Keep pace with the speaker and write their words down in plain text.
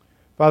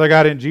Father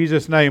God, in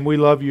Jesus' name, we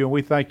love you and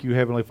we thank you,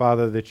 Heavenly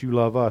Father, that you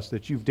love us,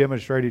 that you've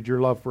demonstrated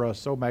your love for us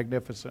so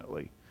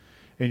magnificently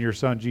in your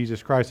Son,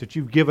 Jesus Christ, that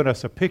you've given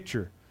us a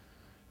picture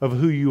of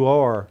who you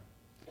are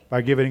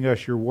by giving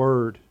us your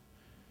word,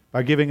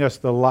 by giving us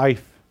the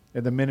life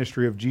and the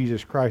ministry of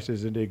Jesus Christ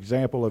as an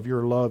example of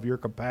your love, your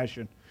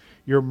compassion,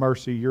 your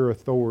mercy, your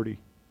authority.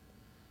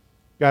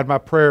 God, my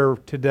prayer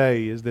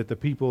today is that the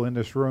people in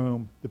this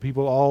room, the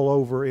people all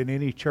over in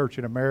any church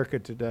in America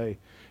today,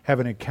 have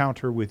an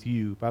encounter with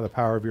you by the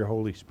power of your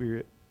Holy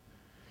Spirit.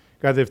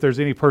 God, if there's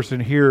any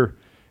person here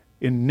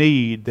in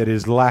need that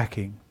is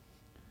lacking,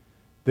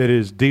 that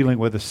is dealing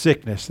with a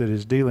sickness, that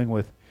is dealing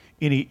with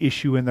any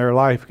issue in their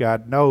life,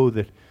 God, know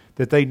that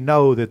they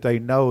know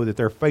that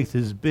their faith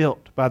is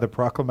built by the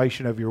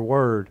proclamation of your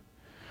word,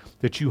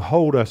 that you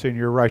hold us in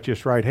your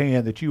righteous right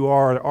hand, that you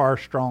are our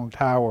strong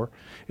tower,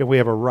 and we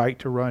have a right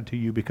to run to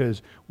you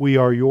because we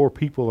are your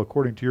people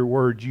according to your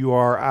word. You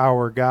are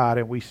our God,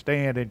 and we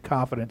stand in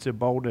confidence and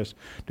boldness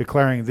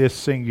declaring this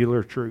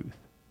singular truth,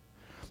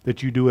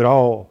 that you do it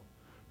all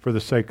for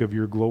the sake of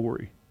your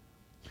glory.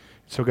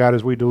 So God,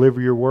 as we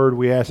deliver your word,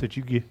 we ask that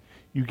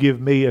you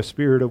give me a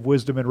spirit of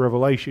wisdom and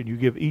revelation. You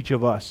give each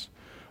of us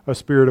a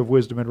spirit of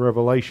wisdom and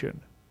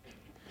revelation.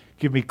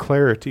 Give me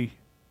clarity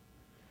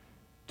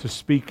to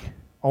speak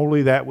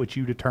only that which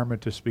you determine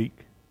to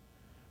speak.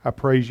 I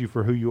praise you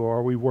for who you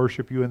are. We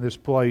worship you in this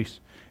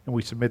place, and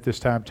we submit this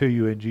time to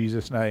you in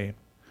Jesus' name.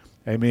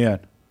 Amen.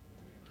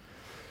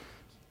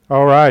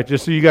 All right,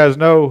 just so you guys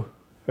know,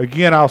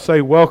 again, I'll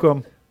say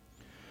welcome.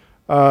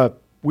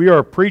 We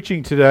are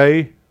preaching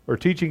today, or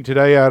teaching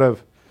today, out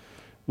of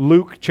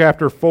Luke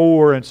chapter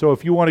 4, and so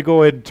if you want to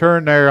go ahead and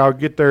turn there, I'll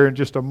get there in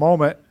just a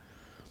moment.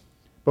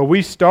 But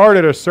we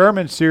started a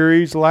sermon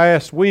series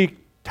last week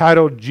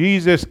titled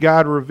Jesus,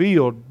 God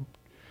Revealed.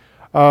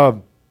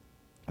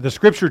 The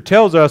scripture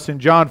tells us in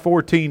John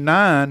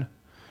 14:9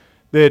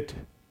 that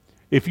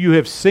if you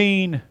have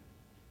seen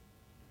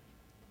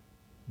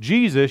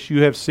Jesus,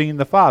 you have seen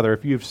the Father.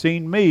 If you have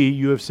seen me,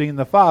 you have seen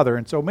the Father.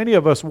 And so many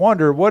of us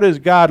wonder, what does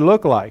God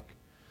look like?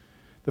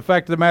 The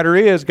fact of the matter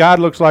is, God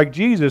looks like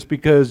Jesus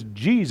because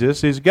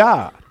Jesus is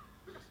God.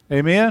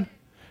 Amen?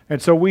 And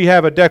so we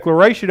have a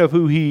declaration of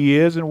who He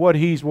is and what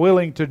He's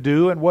willing to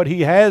do and what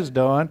He has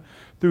done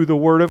through the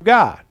Word of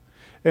God.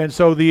 And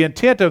so the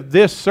intent of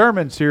this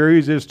sermon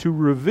series is to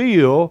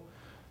reveal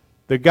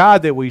the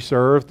God that we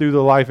serve through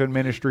the life and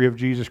ministry of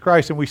Jesus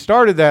Christ. And we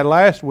started that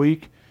last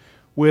week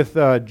with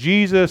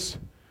Jesus,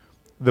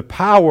 the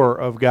power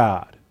of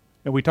God.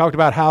 And we talked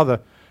about how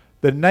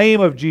the name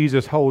of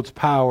Jesus holds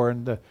power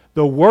and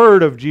the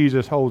Word of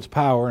Jesus holds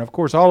power. And of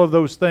course all of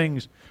those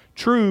things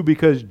true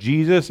because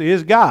Jesus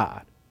is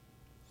God.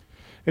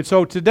 And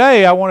so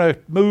today I want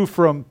to move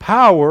from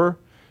power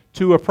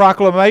to a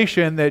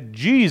proclamation that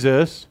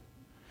Jesus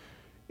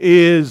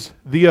is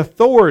the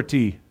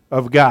authority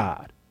of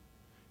God.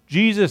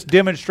 Jesus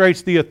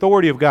demonstrates the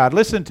authority of God.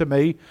 Listen to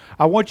me.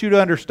 I want you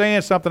to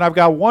understand something. I've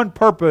got one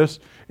purpose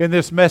in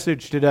this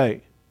message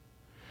today.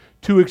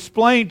 To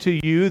explain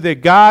to you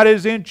that God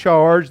is in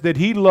charge, that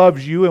He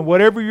loves you, and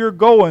whatever you're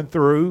going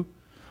through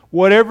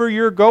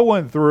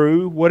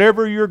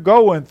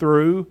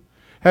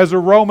has a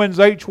Romans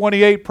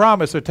 8:28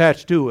 promise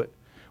attached to it,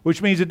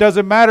 which means it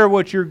doesn't matter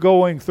what you're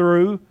going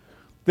through,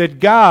 that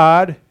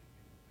God,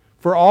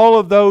 for all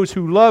of those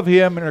who love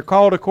Him and are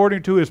called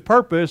according to His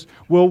purpose,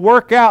 will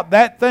work out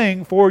that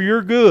thing for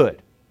your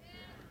good.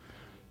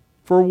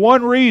 For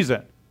one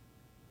reason.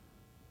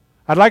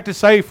 I'd like to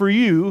say for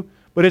you,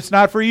 but it's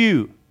not for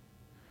you.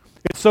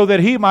 It's so that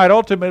He might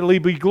ultimately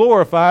be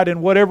glorified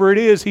in whatever it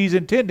is He's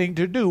intending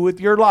to do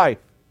with your life.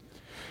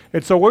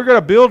 And so we're going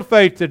to build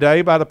faith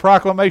today by the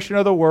proclamation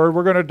of the Word.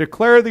 We're going to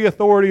declare the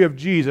authority of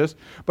Jesus.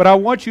 But I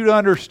want you to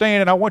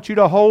understand, and I want you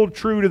to hold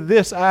true to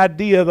this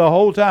idea the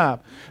whole time,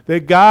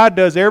 that God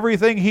does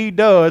everything He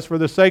does for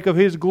the sake of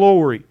His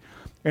glory.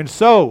 And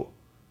so,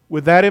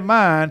 with that in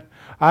mind,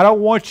 I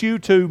don't want you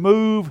to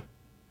move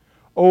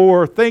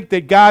or think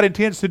that God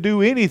intends to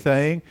do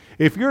anything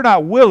if you're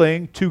not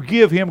willing to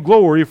give Him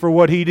glory for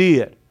what He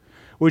did.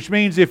 Which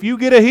means if you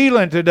get a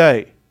healing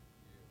today,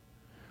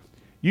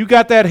 you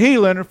got that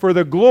healing for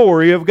the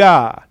glory of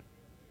God.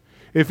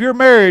 If your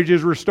marriage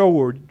is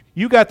restored,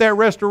 you got that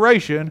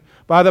restoration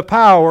by the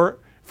power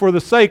for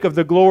the sake of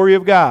the glory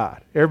of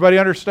God. Everybody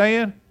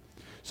understand?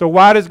 So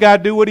why does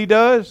God do what He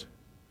does?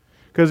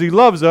 Because He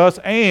loves us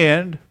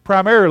and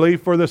primarily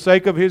for the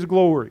sake of His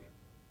glory.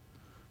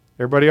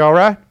 Everybody all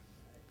right?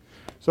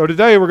 So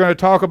today we're going to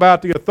talk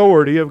about the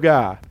authority of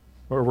God.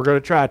 Or we're going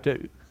to try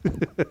to.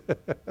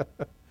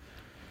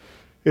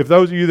 If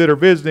those of you that are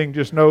visiting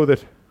just know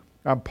that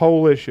I'm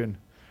Polish and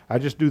I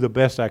just do the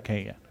best I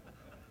can.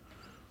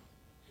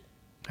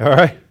 All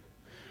right?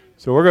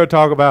 So we're going to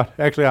talk about,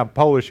 actually I'm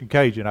Polish and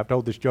Cajun. I've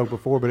told this joke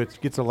before, but it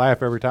gets a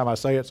laugh every time I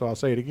say it, so I'll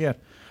say it again.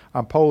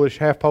 I'm Polish,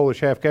 half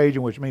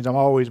Cajun, which means I'm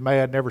always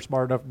mad, never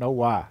smart enough to know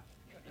why.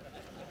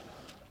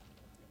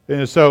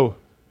 And so,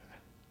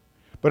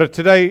 but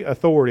today,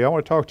 authority. I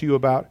want to talk to you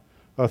about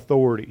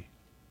authority.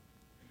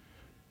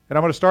 And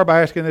I'm going to start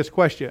by asking this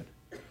question.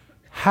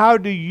 how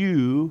do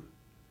you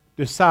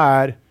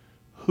decide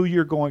who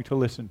you're going to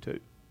listen to?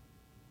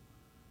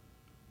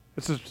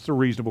 It's just a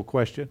reasonable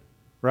question,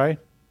 right?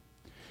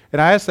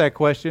 And I ask that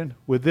question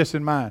with this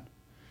in mind.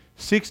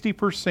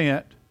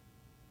 60%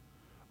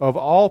 of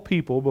all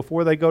people,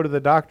 before they go to the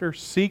doctor,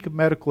 seek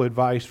medical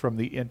advice from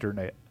the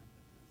internet.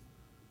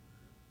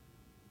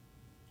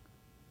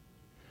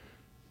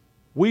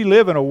 We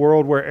live in a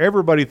world where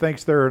everybody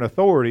thinks they're an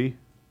authority,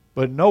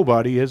 but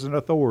nobody is an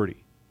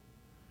authority.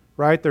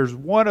 Right? There's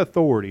one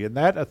authority, and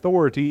that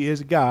authority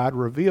is God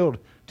revealed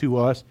to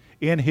us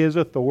in His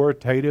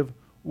authoritative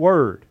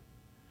Word.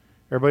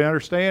 Everybody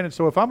understand? And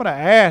so if I'm going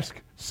to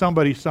ask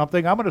somebody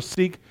something, I'm going to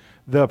seek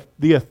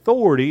the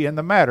authority in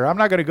the matter. I'm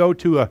not going to go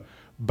to a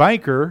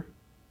banker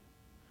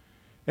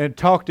and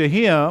talk to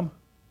him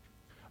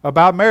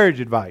about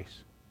marriage advice.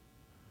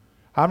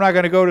 I'm not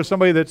going to go to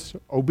somebody that's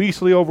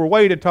obesely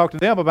overweight and talk to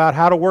them about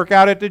how to work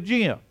out at the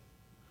gym.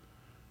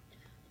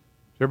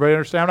 Does everybody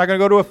understand? I'm not going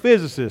to go to a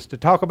physicist to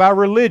talk about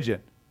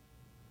religion.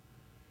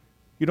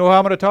 You know who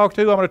I'm going to talk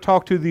to? I'm going to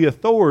talk to the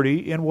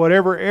authority in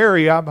whatever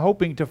area I'm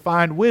hoping to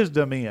find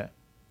wisdom in.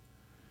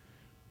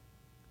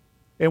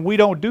 And we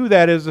don't do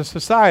that as a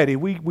society.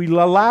 We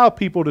allow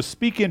people to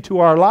speak into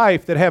our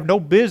life that have no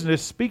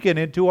business speaking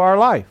into our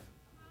life.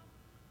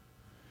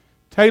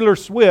 Taylor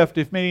Swift,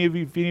 if any of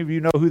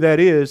you know who that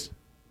is,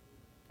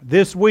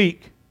 this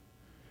week,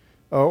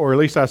 or at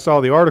least I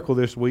saw the article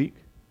this week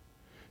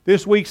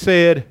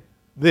said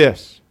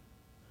this.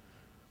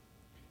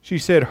 She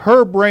said,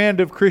 her brand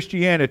of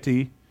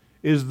Christianity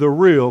is the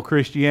real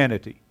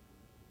Christianity.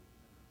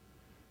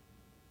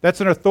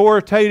 That's an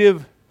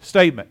authoritative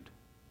statement.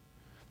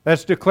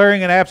 That's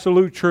declaring an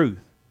absolute truth,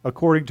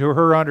 according to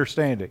her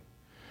understanding.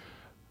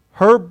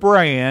 Her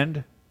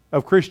brand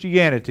of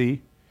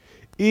Christianity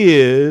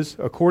is,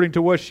 according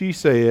to what she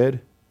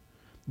said,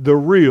 the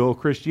real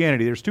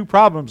Christianity. There's two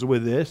problems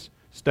with this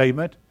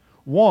statement.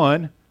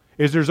 One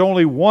is there's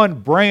only one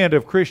brand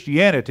of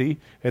Christianity,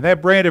 and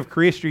that brand of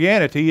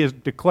Christianity is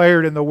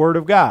declared in the Word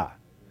of God.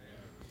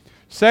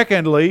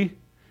 Secondly,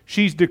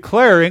 she's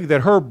declaring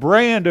that her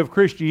brand of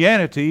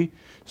Christianity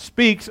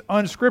speaks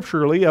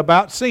unscripturally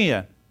about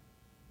sin.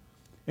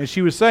 And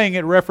she was saying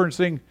it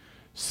referencing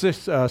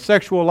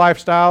sexual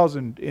lifestyles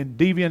and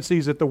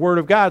deviancies that the Word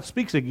of God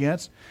speaks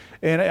against.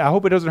 And I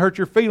hope it doesn't hurt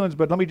your feelings,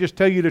 but let me just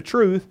tell you the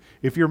truth.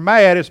 If you're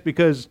mad, it's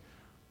because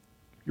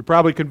you're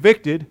probably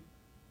convicted.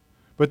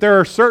 But there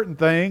are certain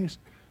things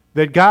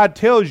that God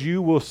tells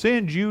you will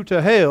send you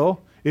to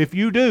hell if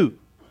you do.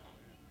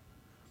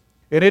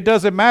 And it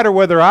doesn't matter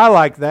whether I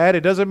like that.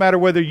 It doesn't matter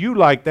whether you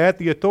like that.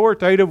 The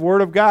authoritative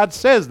Word of God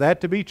says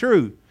that to be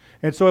true.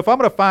 And so if I'm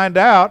going to find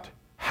out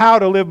how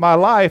to live my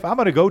life, I'm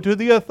going to go to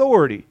the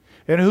authority.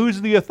 And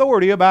who's the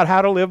authority about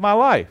how to live my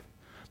life?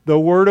 The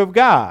Word of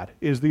God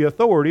is the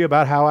authority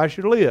about how I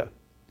should live.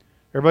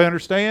 Everybody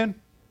understand?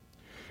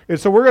 And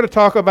so we're going to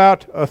talk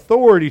about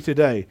authority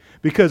today,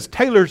 because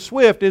Taylor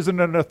Swift isn't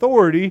an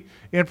authority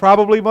in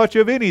probably much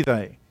of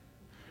anything.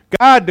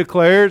 God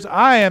declares,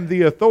 I am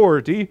the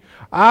authority.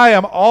 I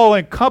am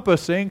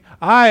all-encompassing.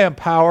 I am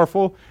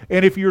powerful.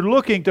 And if you're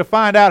looking to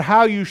find out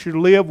how you should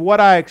live, what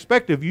I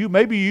expect of you,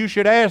 maybe you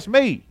should ask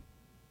me.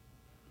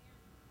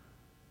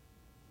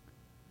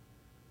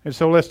 And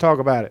so let's talk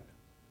about it.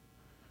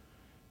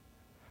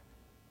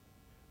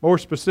 More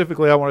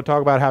specifically, I want to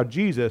talk about how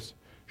Jesus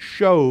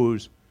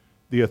shows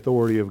the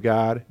authority of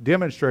God,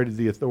 demonstrated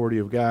the authority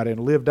of God,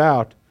 and lived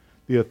out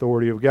the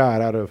authority of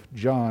God out of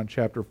John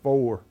chapter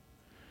 4.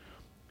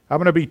 I'm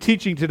going to be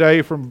teaching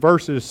today from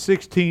verses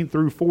 16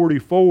 through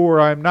 44.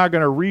 I'm not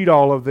going to read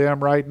all of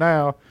them right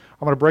now.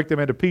 I'm going to break them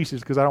into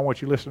pieces because I don't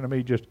want you listening to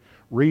me just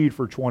read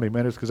for 20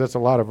 minutes because that's a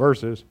lot of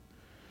verses.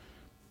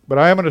 But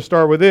I am going to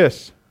start with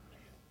this.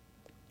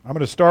 I'm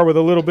going to start with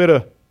a little bit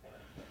of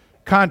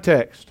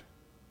context.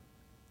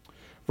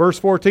 Verse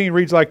 14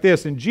 reads like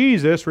this: And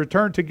Jesus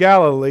returned to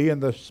Galilee in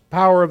the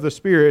power of the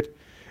Spirit,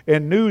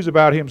 and news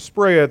about him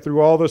spread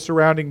through all the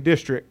surrounding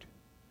district.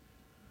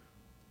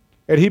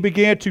 And he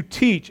began to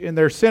teach in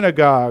their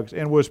synagogues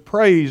and was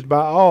praised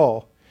by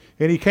all.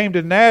 And he came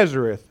to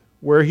Nazareth,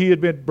 where he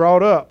had been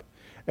brought up.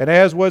 And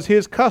as was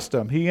his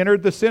custom, he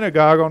entered the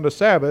synagogue on the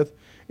Sabbath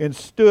and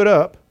stood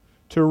up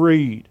to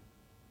read.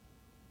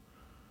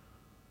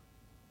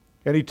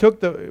 And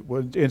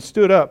he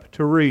stood up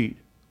to read.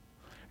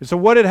 And so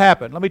what had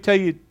happened? Let me tell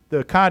you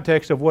the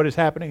context of what is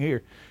happening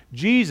here.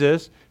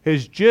 Jesus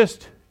has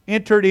just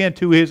entered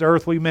into his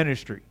earthly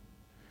ministry.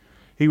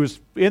 He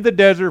was in the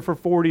desert for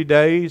 40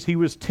 days. He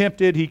was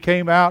tempted. He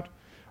came out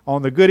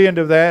on the good end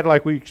of that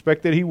like we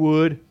expected he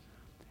would.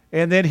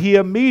 And then he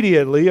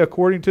immediately,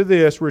 according to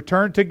this,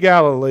 returned to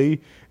Galilee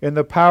in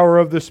the power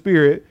of the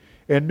Spirit,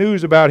 and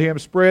news about him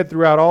spread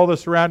throughout all the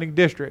surrounding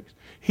districts.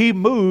 He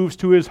moves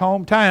to his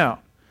hometown.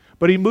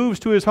 But he moves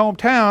to his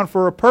hometown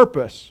for a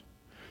purpose,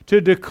 to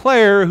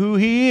declare who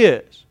he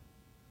is.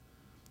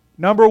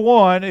 Number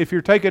one, if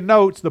you're taking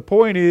notes, the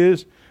point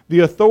is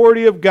the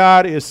authority of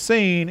God is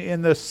seen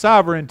in the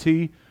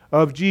sovereignty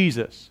of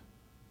Jesus.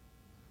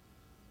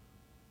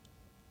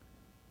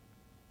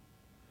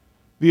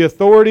 The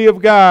authority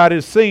of God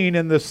is seen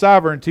in the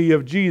sovereignty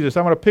of Jesus.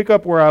 I'm going to pick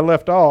up where I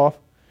left off.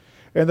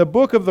 And the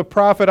book of the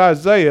prophet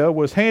Isaiah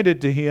was handed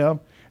to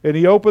him, and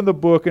he opened the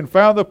book and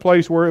found the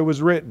place where it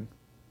was written.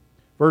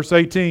 Verse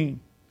 18.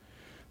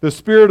 The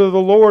Spirit of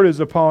the Lord is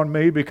upon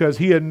me, because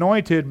he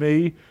anointed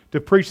me to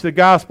preach the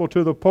gospel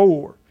to the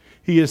poor.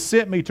 He has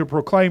sent me to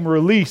proclaim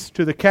release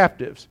to the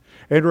captives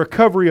and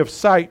recovery of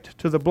sight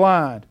to the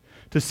blind,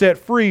 to set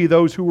free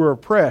those who were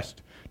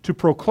oppressed, to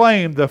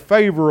proclaim the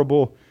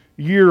favorable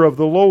year of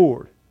the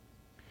Lord.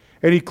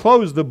 And he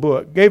closed the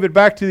book, gave it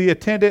back to the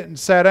attendant, and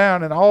sat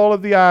down, and all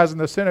of the eyes in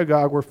the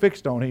synagogue were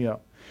fixed on him.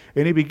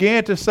 And he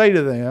began to say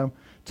to them,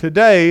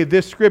 today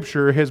this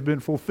scripture has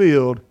been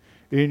fulfilled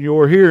in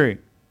your hearing.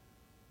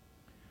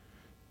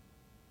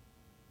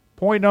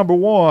 Point number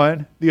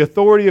one, the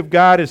authority of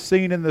God is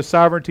seen in the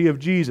sovereignty of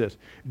Jesus.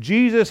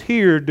 Jesus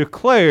here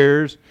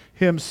declares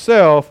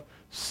himself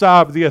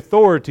the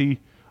authority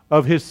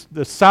of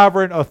the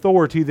sovereign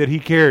authority that he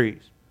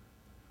carries.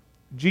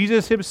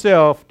 Jesus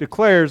himself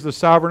declares the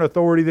sovereign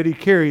authority that he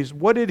carries.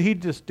 What did he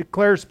just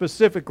declare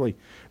specifically?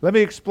 Let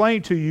me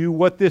explain to you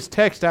what this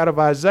text out of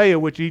Isaiah,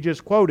 which he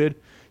just quoted,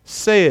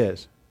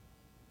 says.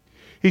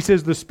 He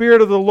says, the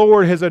Spirit of the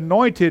Lord has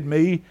anointed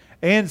me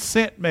and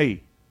sent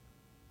me.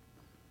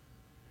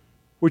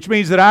 Which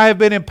means that I have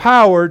been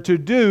empowered to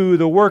do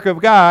the work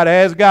of God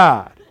as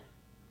God.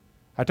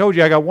 I told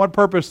you I got one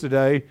purpose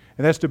today,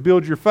 and that's to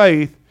build your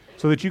faith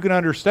so that you can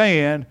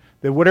understand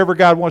that whatever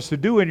God wants to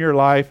do in your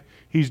life,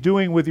 He's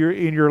doing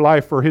in your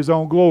life for His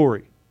own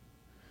glory.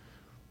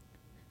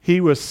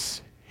 He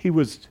was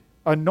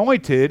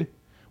anointed,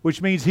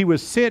 which means He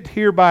was sent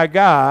here by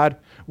God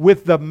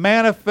with the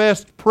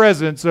manifest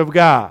presence of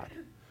God.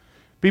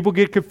 People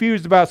get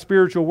confused about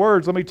spiritual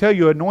words. Let me tell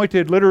you,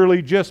 anointed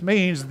literally just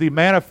means the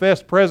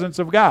manifest presence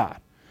of God.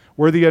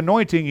 Where the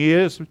anointing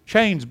is,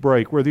 chains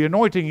break. Where the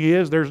anointing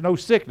is, there's no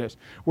sickness.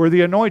 Where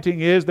the anointing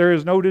is, there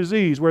is no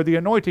disease. Where the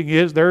anointing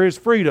is, there is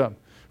freedom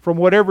from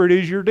whatever it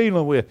is you're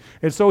dealing with.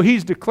 And so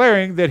he's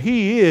declaring that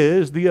he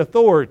is the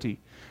authority,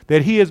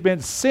 that he has been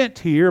sent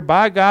here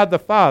by God the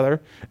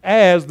Father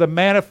as the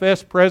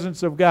manifest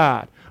presence of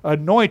God,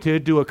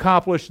 anointed to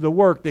accomplish the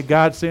work that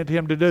God sent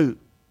him to do.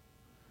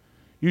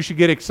 You should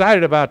get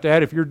excited about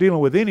that if you're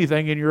dealing with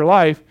anything in your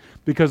life,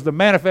 because the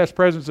manifest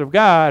presence of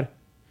God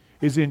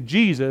is in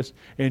Jesus,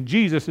 and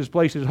Jesus has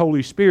placed His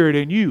Holy Spirit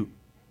in you.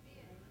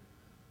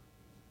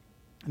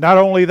 Not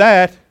only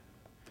that,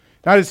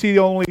 not is He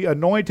only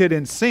anointed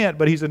and sent,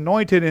 but He's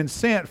anointed and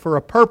sent for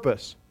a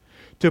purpose,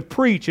 to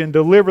preach and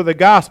deliver the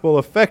gospel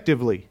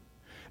effectively,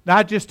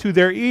 not just to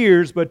their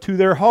ears, but to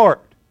their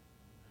heart.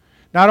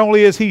 Not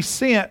only is He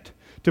sent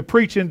to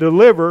preach and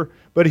deliver,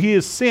 but He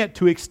is sent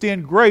to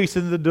extend grace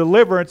in the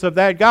deliverance of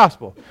that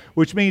gospel,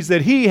 which means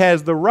that He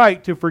has the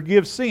right to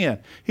forgive sin.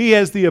 He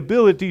has the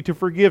ability to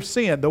forgive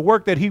sin. The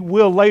work that He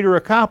will later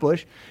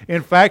accomplish,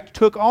 in fact,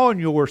 took on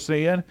your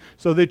sin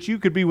so that you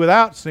could be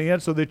without sin,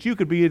 so that you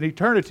could be in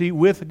eternity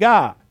with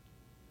God.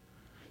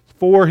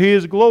 For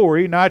His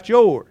glory, not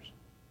yours.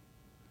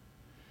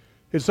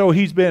 And so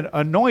He's been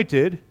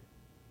anointed.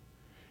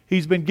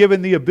 He's been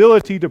given the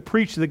ability to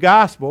preach the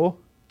gospel,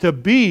 to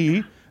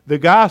be the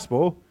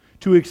gospel,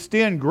 to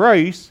extend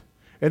grace,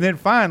 and then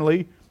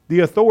finally,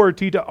 the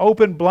authority to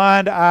open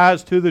blind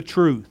eyes to the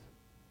truth.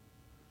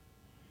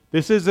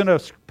 This isn't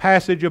a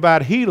passage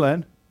about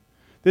healing.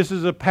 This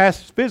is a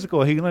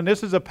physical healing.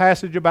 This is a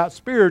passage about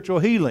spiritual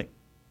healing.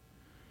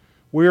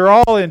 We're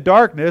all in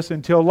darkness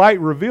until light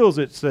reveals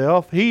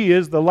itself. He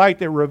is the light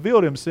that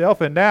revealed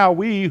Himself, and now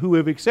we who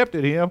have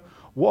accepted Him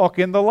walk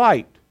in the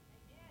light.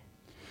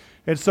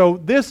 And so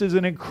this is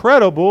an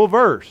incredible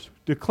verse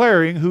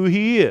declaring who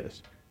He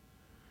is.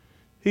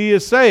 He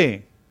is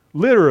saying,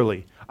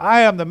 literally,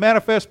 I am the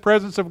manifest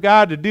presence of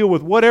God to deal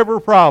with whatever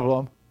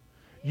problem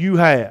you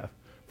have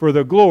for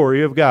the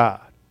glory of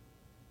God.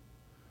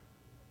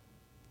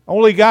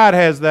 Only God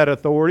has that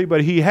authority,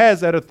 but He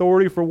has that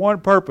authority for one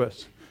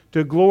purpose,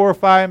 to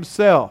glorify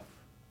Himself.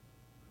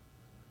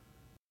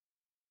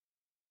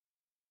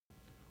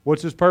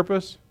 What's His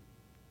purpose?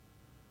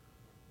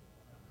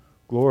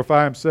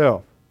 Glorify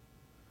Himself.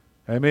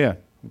 Amen.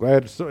 I'm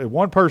glad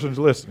one person's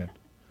listening.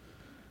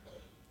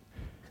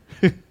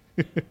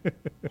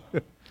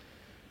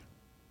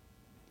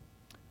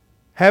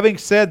 Having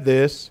said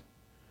this,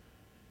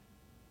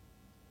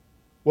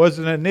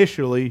 wasn't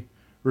initially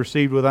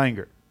received with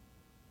anger.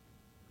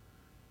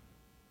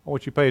 I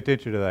want you to pay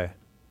attention to that.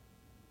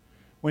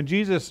 When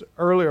Jesus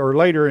earlier or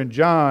later in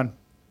John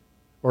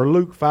or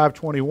Luke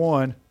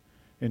 5:21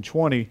 and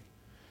 20,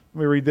 let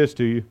me read this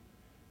to you.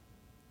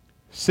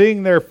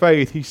 Seeing their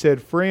faith, He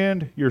said,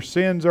 "Friend, your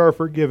sins are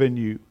forgiven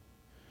you."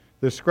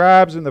 The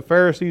scribes and the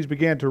Pharisees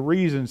began to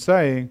reason,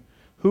 saying,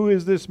 "Who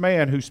is this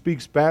man who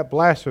speaks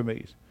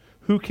blasphemies?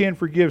 Who can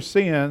forgive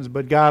sins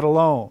but God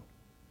alone?"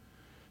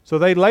 So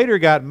they later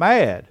got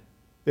mad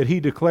that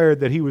He declared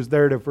that He was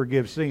there to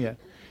forgive sin.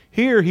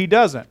 Here He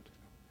doesn't.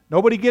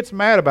 Nobody gets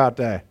mad about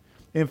that.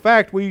 In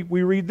fact, we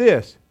read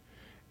this.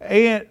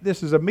 And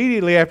this is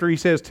immediately after He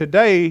says,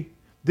 "Today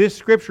this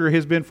scripture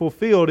has been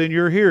fulfilled in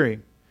your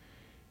hearing."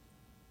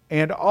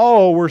 And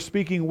all were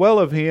speaking well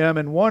of him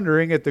and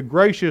wondering at the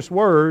gracious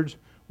words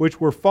which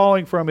were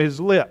falling from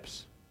his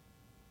lips.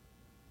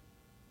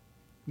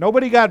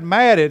 Nobody got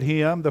mad at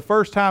him the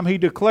first time he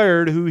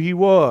declared who he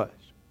was.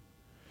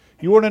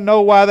 You want to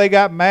know why they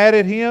got mad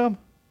at him?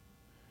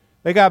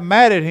 They got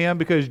mad at him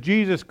because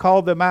Jesus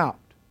called them out.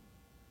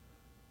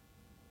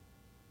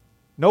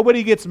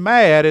 Nobody gets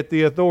mad at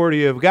the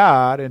authority of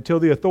God until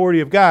the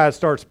authority of God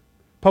starts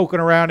poking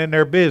around in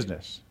their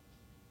business.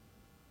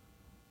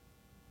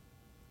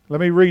 Let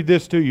me read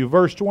this to you.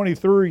 Verse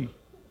 23.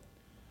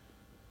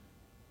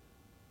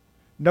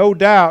 No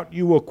doubt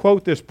you will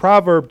quote this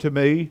proverb to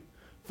me,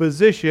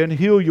 "Physician,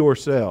 heal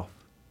yourself.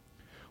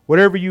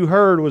 Whatever you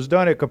heard was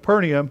done at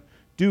Capernaum,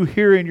 do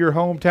here in your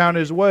hometown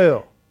as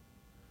well."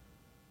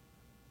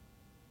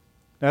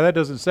 Now that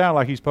doesn't sound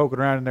like he's poking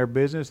around in their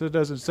business. It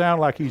doesn't sound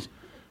like he's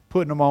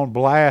putting them on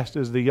blast,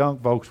 as the young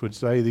folks would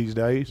say these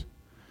days.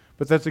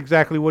 But that's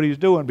exactly what he's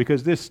doing,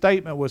 because this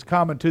statement was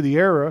common to the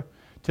era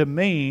to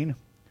mean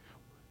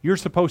you're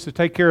supposed to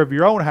take care of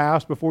your own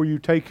house before you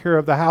take care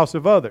of the house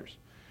of others.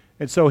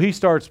 And so he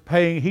starts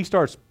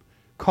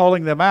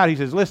calling them out. He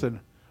says, listen,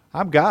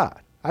 I'm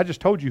God. I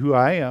just told you who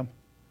I am.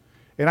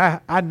 And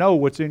I know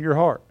what's in your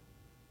heart.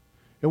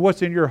 And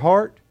what's in your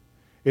heart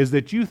is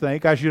that you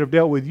think I should have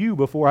dealt with you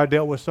before I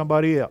dealt with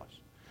somebody else.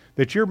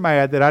 That you're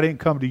mad that I didn't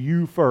come to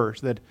you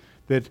first. That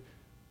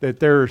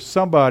there's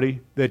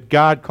somebody that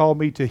God called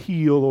me to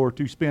heal or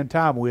to spend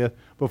time with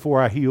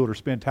before I healed or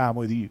spend time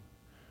with you.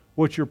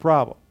 What's your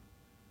problem?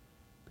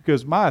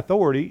 Because my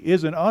authority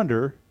isn't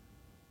under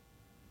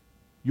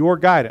your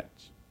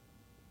guidance.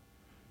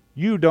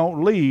 You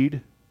don't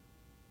lead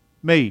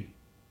me.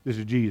 This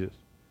is Jesus.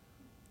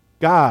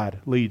 God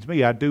leads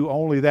me. I do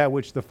only that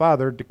which the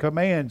Father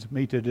commands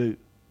me to do.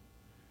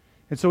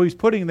 And so he's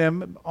putting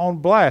them on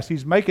blast.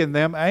 He's making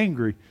them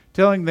angry,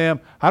 telling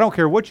them, I don't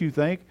care what you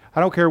think.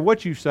 I don't care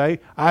what you say.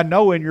 I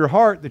know in your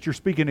heart that you're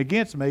speaking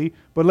against me,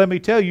 but let me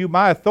tell you,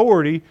 my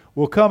authority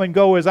will come and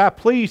go as I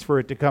please for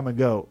it to come and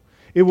go.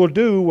 It will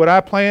do what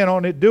I plan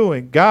on it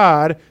doing.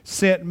 God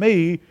sent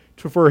me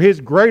for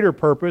his greater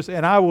purpose,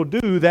 and I will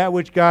do that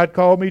which God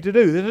called me to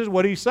do. This is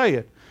what he's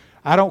saying.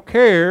 I don't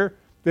care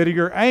that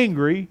you're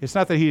angry. It's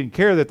not that he didn't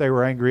care that they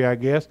were angry, I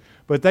guess,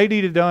 but they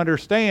needed to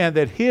understand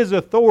that his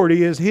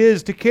authority is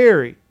his to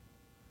carry.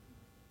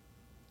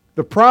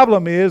 The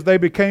problem is they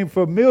became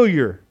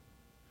familiar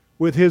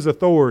with his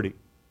authority,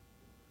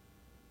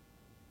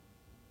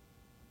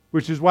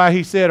 which is why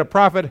he said a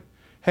prophet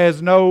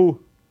has no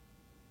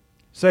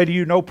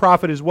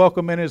prophet is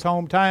welcome in his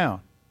hometown.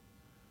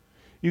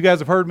 You guys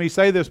have heard me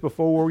say this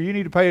before. You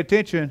need to pay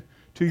attention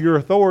to your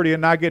authority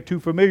and not get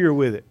too familiar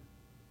with it.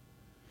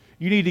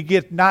 You need to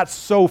get not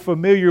so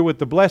familiar with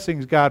the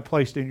blessings God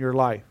placed in your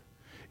life.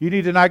 You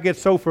need to not get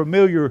so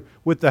familiar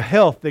with the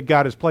health that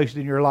God has placed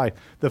in your life,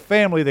 the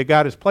family that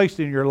God has placed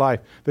in your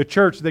life, the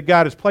church that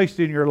God has placed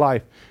in your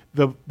life,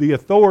 the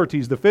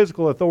authorities, the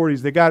physical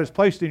authorities that God has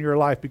placed in your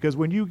life, because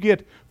when you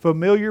get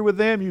familiar with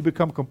them, you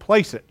become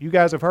complacent. You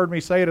guys have heard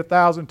me say it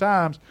 1,000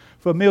 times.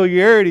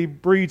 Familiarity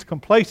breeds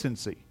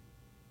complacency.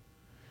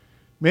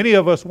 Many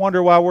of us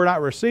wonder why we're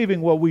not receiving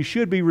what we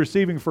should be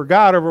receiving for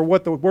God over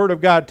what the Word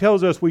of God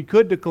tells us we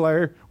could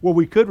declare, what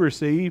we could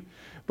receive.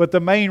 But the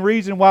main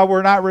reason why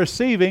we're not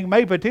receiving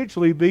may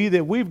potentially be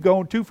that we've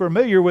gone too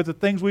familiar with the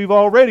things we've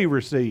already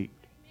received.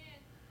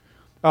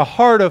 A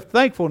heart of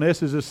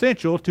thankfulness is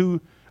essential to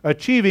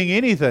achieving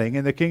anything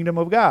in the kingdom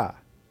of God.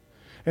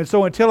 And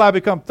so until I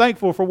become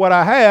thankful for what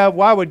I have,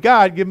 why would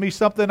God give me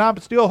something I'm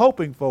still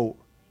hoping for?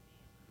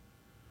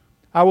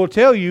 I will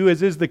tell you,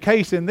 as is the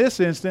case in this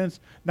instance,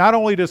 not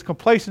only does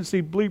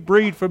complacency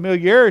breed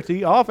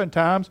familiarity,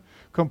 oftentimes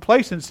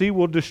complacency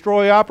will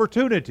destroy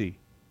opportunity.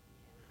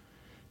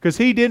 Because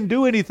he didn't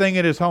do anything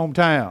in his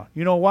hometown.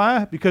 You know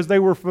why? Because they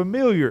were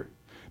familiar.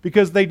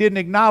 Because they didn't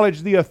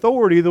acknowledge the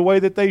authority the way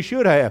that they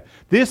should have.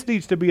 This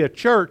needs to be a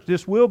church.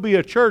 This will be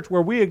a church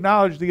where we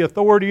acknowledge the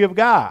authority of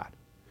God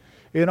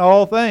in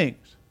all things.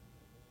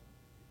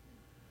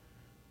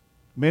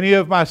 Many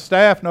of my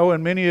staff know,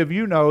 and many of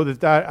you know,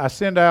 that I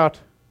send out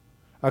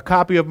a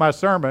copy of my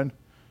sermon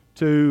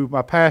to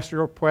my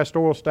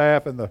pastoral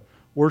staff and the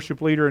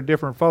worship leader and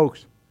different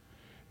folks.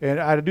 And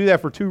I do that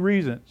for two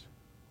reasons.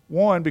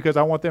 One, because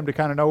I want them to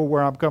kind of know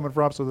where I'm coming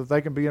from so that they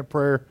can be in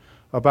prayer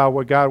about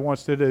what God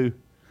wants to do.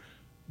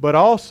 But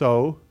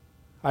also,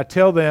 I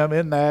tell them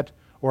in that,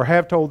 or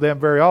have told them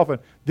very often,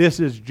 this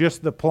is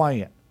just the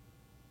plan.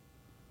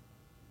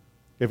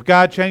 If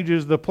God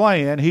changes the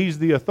plan, He's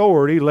the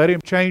authority. Let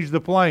Him change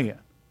the plan.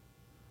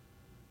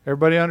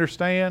 Everybody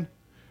understand?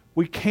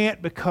 We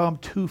can't become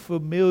too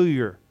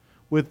familiar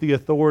with the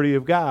authority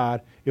of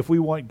God if we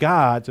want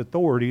God's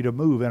authority to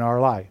move in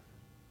our life.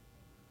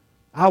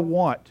 I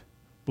want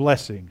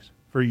blessings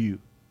for you.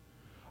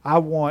 I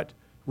want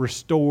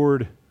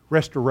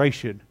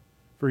restoration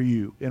for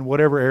you in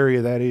whatever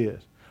area that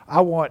is.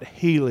 I want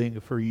healing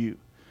for you.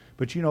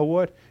 But you know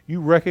what? You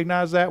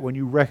recognize that when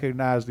you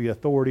recognize the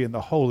authority and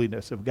the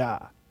holiness of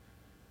God.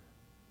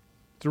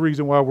 It's the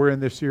reason why we're in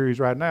this series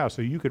right now,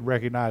 so you can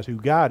recognize who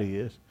God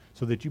is,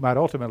 so that you might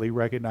ultimately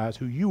recognize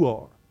who you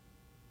are.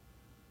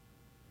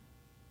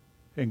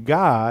 And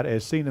God,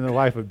 as seen in the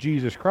life of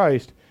Jesus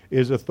Christ,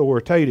 is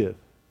authoritative.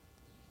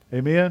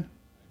 Amen?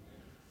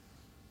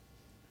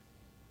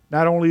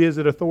 Not only is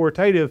it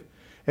authoritative,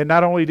 and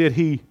not only did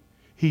he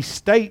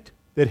state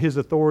that his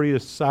authority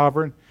is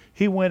sovereign,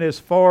 he went as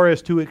far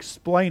as to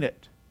explain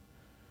it.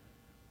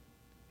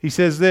 He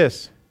says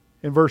this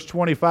in verse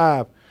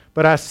 25,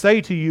 "But I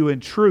say to you in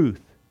truth,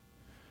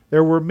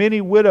 there were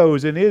many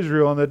widows in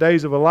Israel in the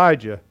days of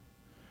Elijah,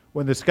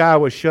 when the sky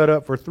was shut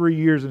up for 3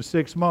 years and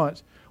 6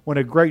 months, when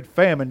a great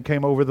famine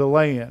came over the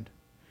land.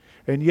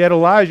 And yet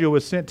Elijah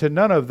was sent to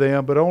none of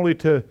them, but only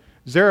to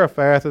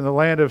Zarephath in the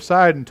land of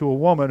Sidon, to a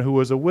woman who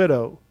was a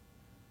widow."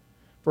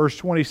 Verse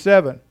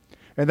 27,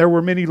 "And there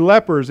were many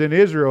lepers in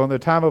Israel in the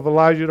time of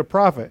Elijah the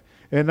prophet,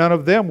 and none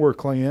of them were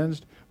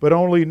cleansed, but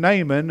only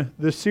Naaman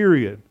the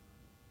Syrian."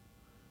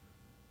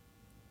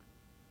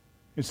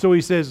 And so he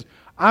says,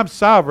 I'm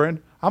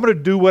sovereign. I'm going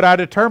to do what I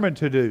determined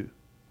to do.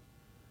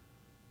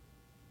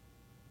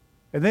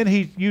 And then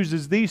he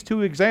uses these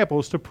two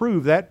examples to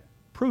prove that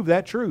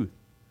truth.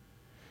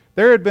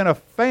 There had been a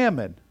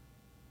famine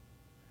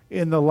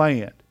in the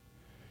land,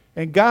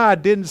 and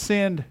God didn't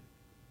send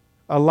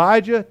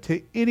Elijah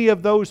to any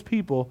of those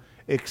people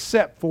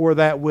except for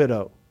that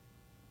widow.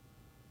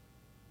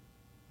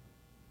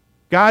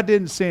 God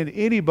didn't send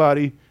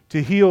anybody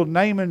to heal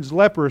Naaman's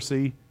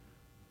leprosy,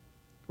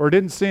 or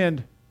didn't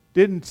send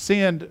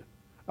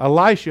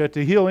Elisha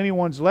to heal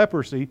anyone's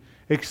leprosy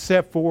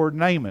except for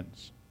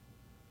Naaman's.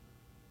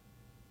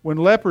 When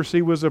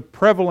leprosy was a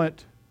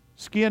prevalent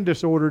skin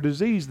disorder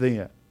disease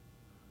then.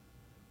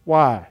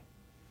 Why?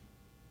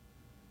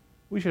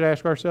 We should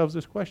ask ourselves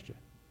this question.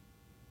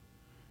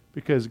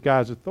 Because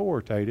God's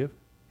authoritative.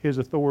 His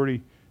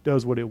authority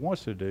does what it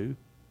wants to do.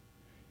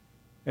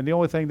 And the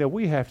only thing that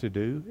we have to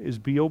do is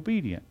be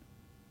obedient.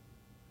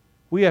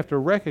 We have to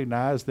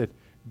recognize that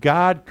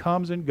God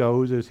comes and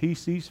goes as He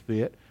sees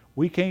fit.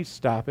 We can't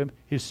stop Him.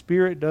 His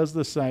Spirit does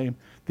the same.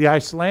 The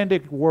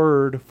Icelandic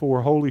word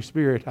for Holy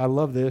Spirit, I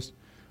love this,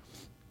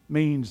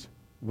 means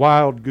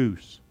wild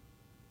goose.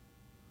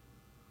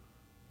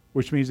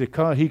 Which means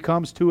that He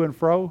comes to and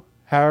fro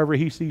however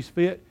He sees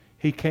fit.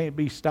 He can't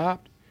be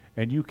stopped,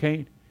 and you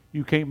can't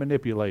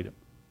manipulate Him.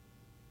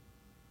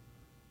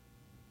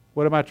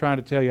 What am I trying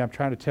to tell you? I'm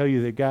trying to tell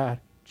you that God,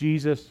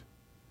 Jesus,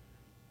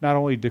 not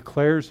only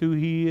declares who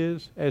He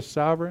is as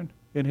sovereign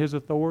in His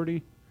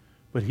authority,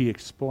 but He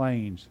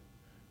explains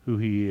who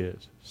He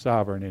is,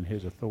 sovereign in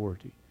His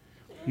authority.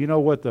 You know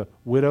what the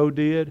widow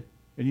did?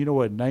 And you know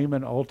what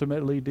Naaman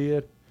ultimately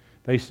did?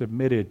 They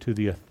submitted to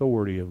the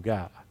authority of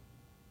God,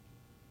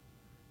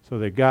 so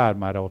that God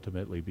might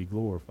ultimately be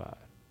glorified.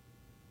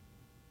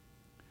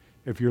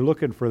 If you're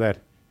looking for that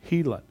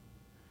healing,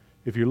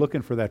 if you're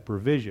looking for that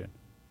provision,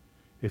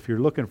 if you're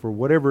looking for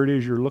whatever it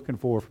is you're looking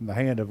for from the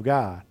hand of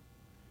God,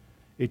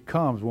 it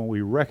comes when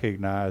we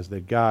recognize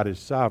that God is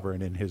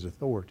sovereign in His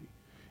authority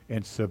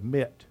and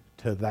submit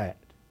to that.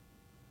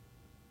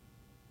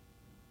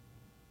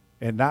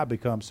 And not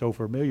become so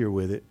familiar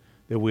with it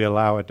that we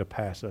allow it to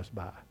pass us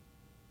by.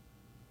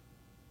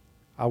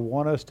 I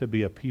want us to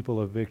be a people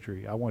of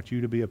victory. I want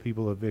you to be a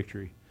people of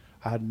victory.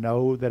 I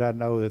know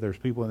that there's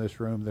people in this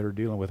room that are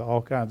dealing with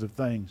all kinds of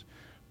things,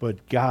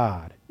 but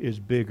God is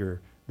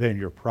bigger than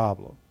your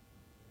problem.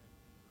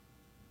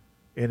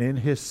 And in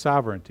His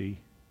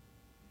sovereignty,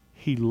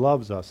 He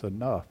loves us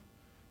enough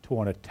to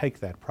want to take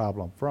that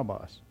problem from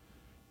us.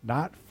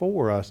 Not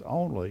for us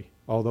only,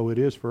 although it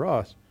is for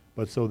us,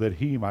 but so that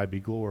He might be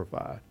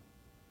glorified.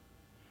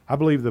 I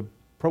believe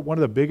one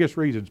of the biggest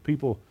reasons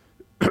people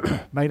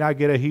may not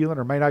get a healing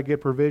or may not get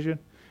provision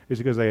is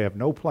because they have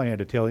no plan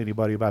to tell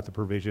anybody about the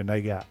provision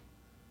they got.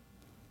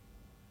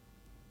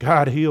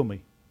 God, heal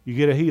me. You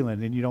get a healing,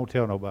 then you don't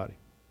tell nobody.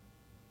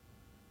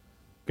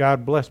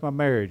 God, bless my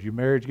marriage. Your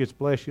marriage gets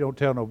blessed, you don't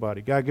tell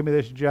nobody. God, give me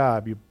this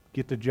job. You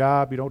get the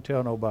job, you don't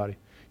tell nobody.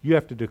 You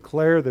have to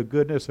declare the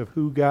goodness of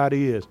who God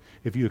is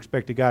if you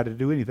expect a God to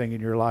do anything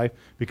in your life,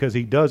 because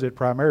He does it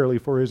primarily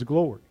for His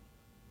glory.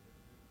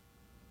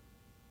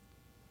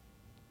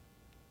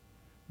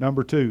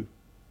 Number 2,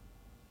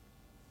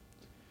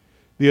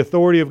 the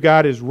authority of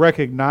God is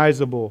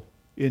recognizable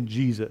in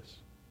Jesus.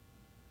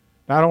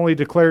 Not only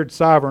declared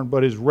sovereign,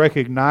 but is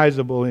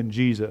recognizable in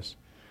Jesus.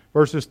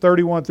 Verses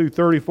 31 through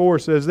 34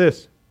 says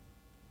this,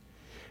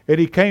 "And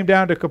He came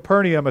down to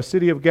Capernaum, a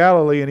city of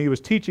Galilee, and He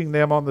was teaching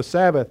them on the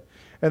Sabbath.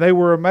 And they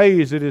were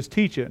amazed at His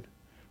teaching,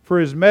 for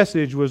His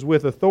message was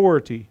with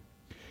authority.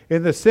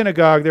 In the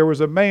synagogue there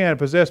was a man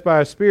possessed by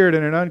a spirit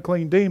and an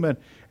unclean demon,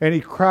 and he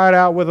cried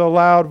out with a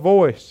loud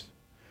voice,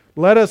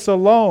 'Let us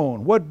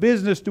alone. What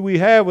business do we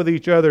have with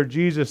each other,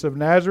 Jesus of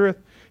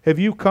Nazareth? Have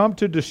you come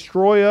to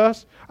destroy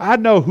us? I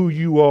know who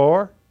you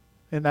are.'"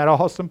 Isn't that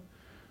awesome?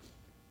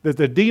 That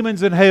the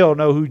demons in hell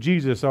know who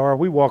Jesus are.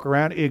 We walk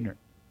around ignorant.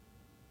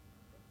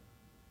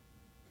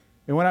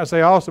 And when I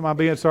say awesome, I'm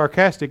being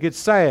sarcastic. It's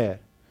sad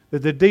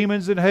that the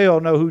demons in hell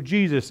know who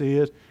Jesus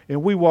is,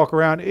 and we walk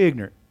around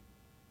ignorant.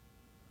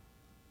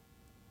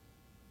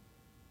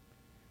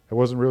 That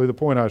wasn't really the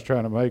point I was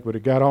trying to make, but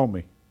it got on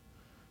me.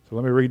 So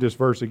let me read this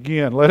verse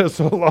again. Let us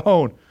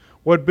alone.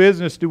 What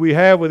business do we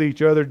have with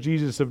each other,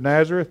 Jesus of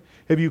Nazareth?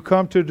 Have you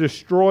come to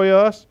destroy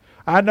us?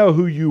 I know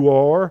who you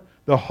are,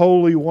 the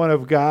Holy One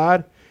of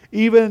God.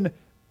 Even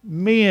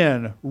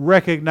men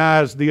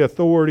recognize the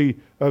authority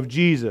of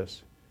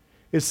Jesus.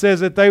 It says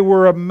that they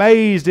were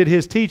amazed at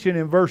his teaching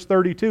in verse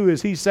 32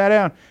 as he sat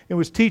down and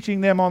was teaching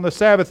them on the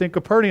Sabbath in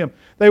Capernaum.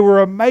 They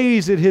were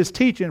amazed at his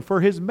teaching,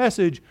 for his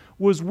message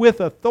was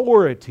with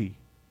authority.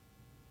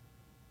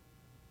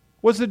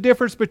 What's the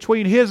difference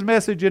between his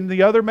message and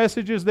the other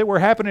messages that were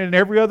happening in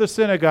every other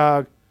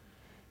synagogue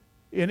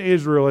in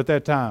Israel at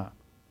that time?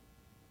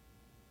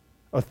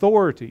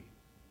 Authority.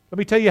 Let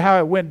me tell you how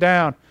it went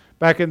down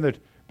back in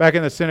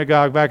the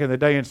synagogue back in the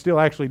day, and still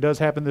actually does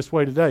happen this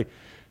way today.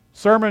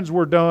 Sermons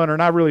were done, or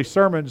not really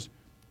sermons.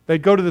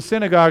 They'd go to the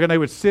synagogue and they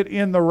would sit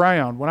in the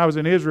round. When I was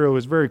in Israel, it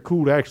was very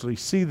cool to actually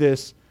see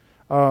this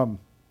I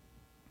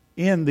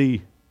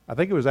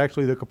think it was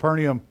actually the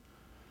Capernaum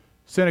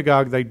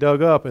synagogue they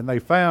dug up, and they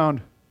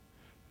found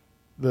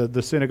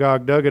the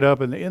synagogue, dug it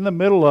up, and in the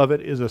middle of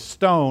it is a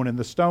stone, and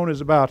the stone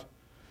is about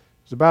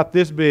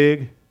this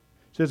big,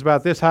 sits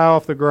about this high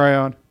off the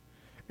ground,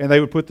 and they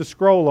would put the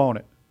scroll on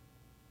it.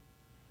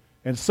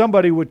 And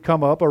somebody would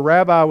come up, a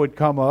rabbi would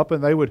come up,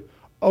 and they would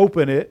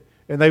open it,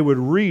 and they would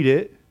read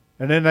it,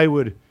 and then they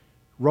would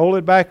roll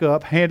it back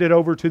up, hand it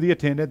over to the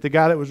attendant, the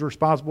guy that was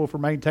responsible for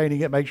maintaining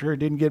it, make sure it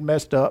didn't get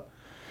messed up.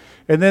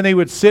 And then they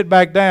would sit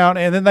back down,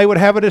 and then they would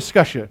have a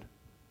discussion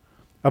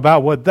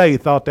about what they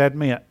thought that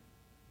meant.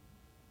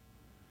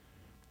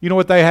 You know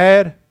what they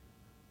had?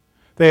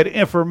 They had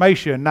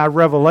information, not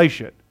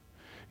revelation.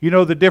 You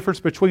know the difference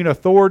between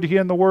authority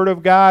in the Word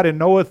of God and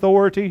no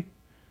authority?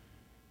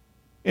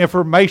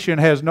 Information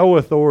has no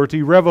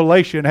authority.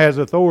 Revelation has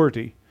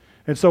authority.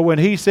 And so when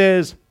it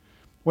says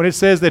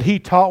that he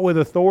taught with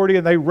authority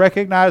and they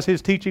recognize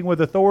his teaching with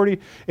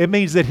authority, it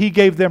means that he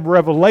gave them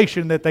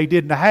revelation that they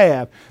didn't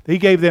have. He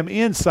gave them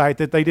insight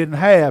that they didn't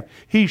have.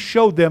 He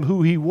showed them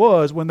who he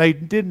was when they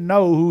didn't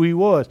know who he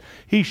was.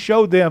 He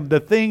showed them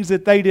the things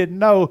that they didn't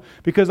know,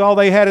 because all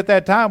they had at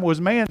that time was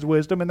man's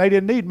wisdom, and they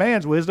didn't need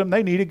man's wisdom.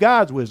 They needed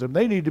God's wisdom.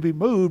 They needed to be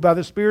moved by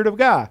the Spirit of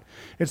God.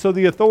 And so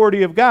the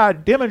authority of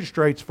God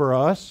demonstrates for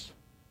us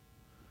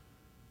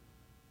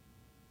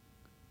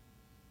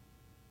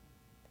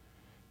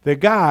that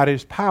God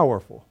is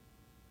powerful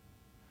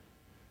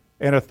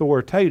and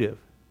authoritative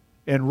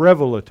and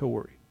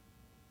revelatory.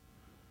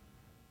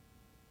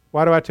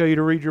 Why do I tell you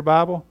to read your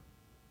Bible?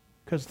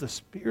 Because the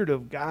Spirit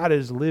of God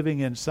is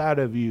living inside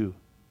of you.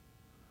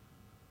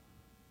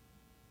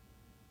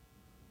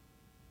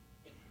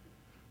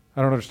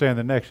 I don't understand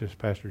the nexus,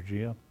 Pastor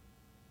Jim.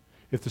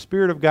 If the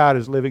Spirit of God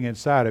is living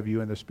inside of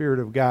you, and the Spirit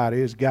of God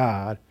is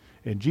God,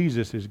 and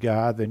Jesus is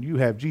God, then you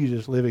have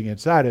Jesus living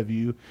inside of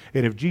you.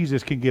 And if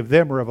Jesus can give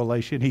them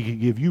revelation, he can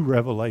give you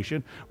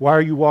revelation. Why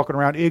are you walking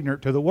around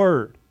ignorant to the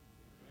Word?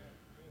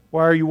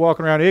 Why are you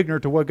walking around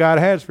ignorant to what God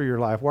has for your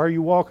life? Why are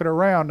you walking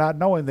around not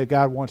knowing that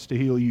God wants to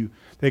heal you,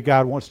 that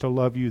God wants to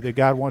love you, that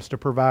God wants to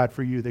provide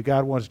for you, that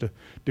God wants to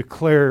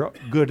declare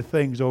good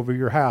things over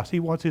your house? He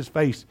wants his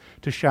face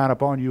to shine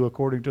upon you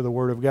according to the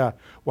Word of God.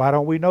 Why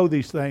don't we know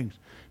these things?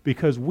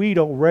 Because we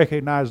don't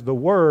recognize the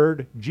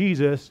Word,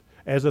 Jesus,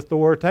 as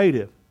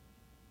authoritative.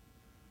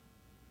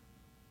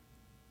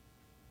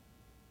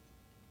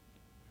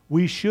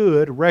 We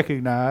should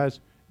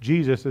recognize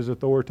Jesus as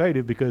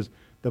authoritative, because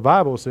the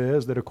Bible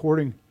says that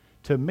according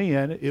to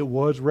men, it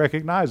was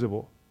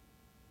recognizable.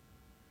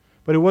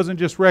 But it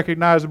wasn't just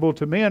recognizable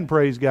to men,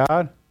 praise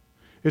God.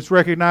 It's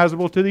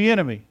recognizable to the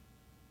enemy.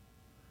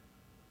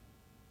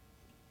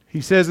 He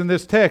says in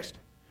this text,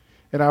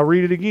 and I'll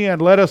read it again,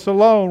 let us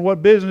alone.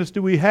 What business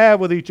do we have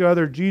with each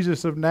other,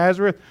 Jesus of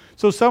Nazareth?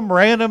 So some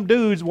random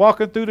dude's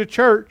walking through the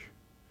church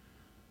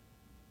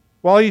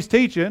while he's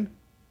teaching.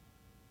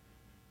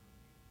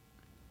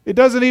 It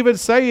doesn't even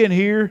say in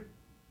here.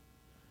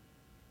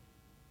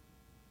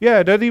 Yeah,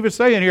 it doesn't even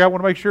say in here, I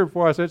want to make sure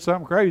before I said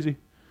something crazy,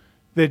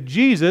 that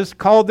Jesus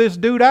called this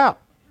dude out.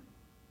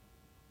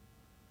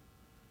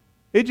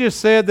 It just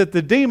said that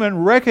the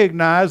demon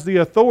recognized the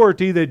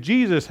authority that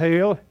Jesus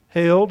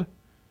held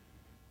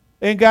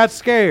and got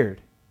scared.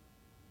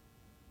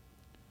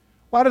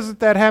 Why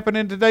doesn't that happen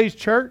in today's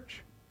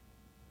church?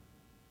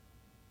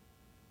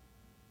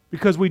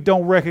 Because we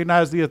don't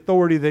recognize the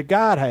authority that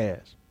God has.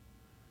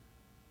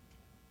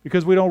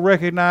 Because we don't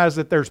recognize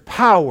that there's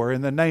power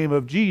in the name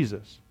of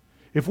Jesus.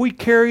 If we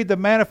carried the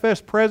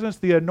manifest presence,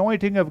 the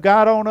anointing of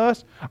God on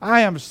us,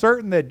 I am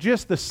certain that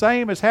just the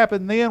same as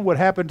happened then would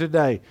happen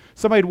today.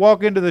 Somebody'd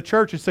walk into the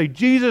church and say,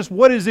 Jesus,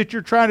 what is it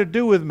you're trying to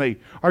do with me?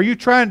 Are you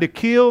trying to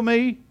kill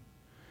me?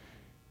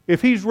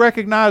 If he's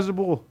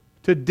recognizable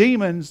to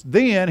demons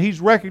then,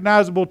 he's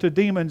recognizable to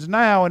demons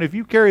now. And if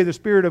you carry the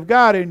Spirit of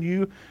God in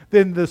you,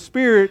 then the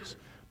spirits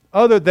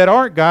other that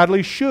aren't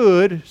godly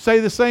should say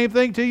the same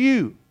thing to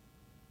you.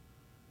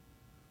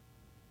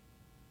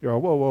 You're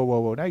like,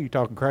 whoa. Now you're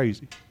talking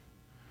crazy.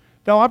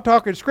 No, I'm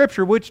talking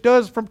Scripture, which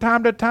does from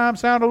time to time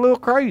sound a little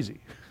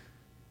crazy.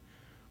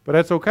 But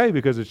that's okay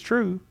because it's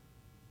true.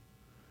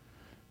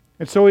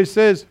 And so he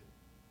says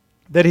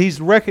that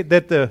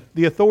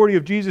the authority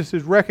of Jesus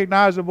is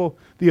recognizable.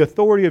 The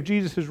authority of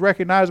Jesus is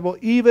recognizable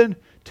even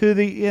to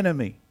the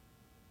enemy.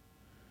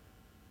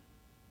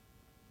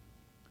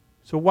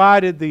 So why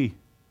did the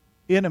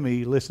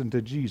enemy listen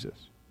to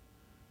Jesus?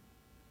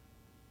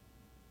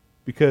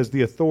 Because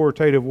the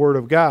authoritative Word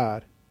of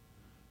God,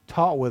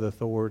 taught with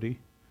authority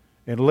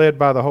and led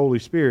by the Holy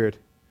Spirit,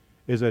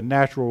 is a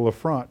natural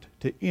affront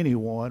to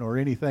anyone or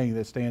anything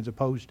that stands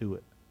opposed to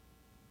it.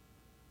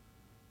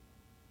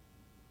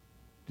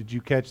 Did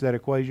you catch that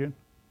equation?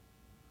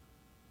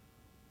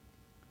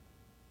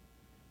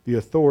 The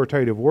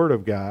authoritative Word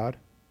of God,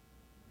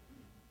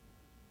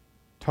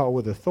 taught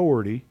with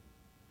authority,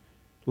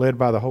 led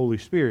by the Holy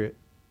Spirit,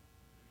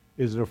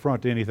 is an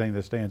affront to anything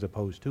that stands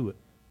opposed to it.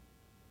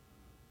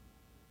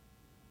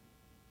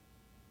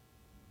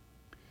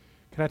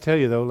 Can I tell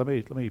you though, let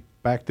me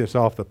back this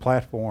off the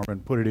platform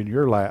and put it in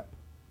your lap.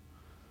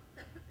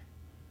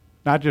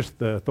 Not just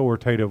the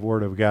authoritative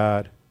Word of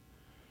God,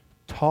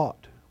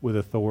 taught with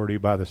authority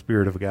by the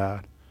Spirit of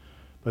God,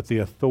 but the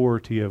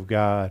authority of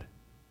God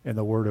and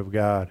the Word of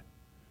God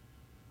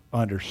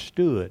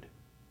understood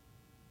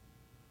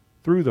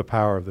through the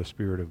power of the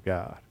Spirit of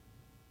God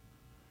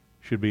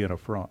should be an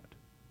affront.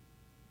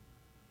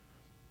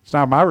 It's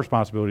not my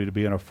responsibility to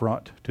be an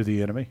affront to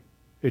the enemy.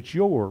 It's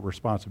your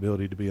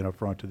responsibility to be an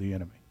affront to the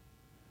enemy.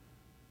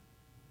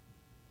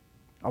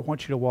 I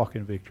want you to walk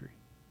in victory.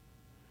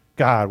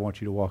 God wants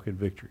you to walk in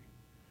victory.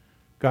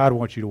 God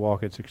wants you to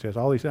walk in success.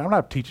 All these things. I'm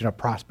not teaching a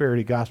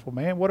prosperity gospel,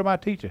 man. What am I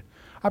teaching?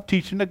 I'm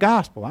teaching the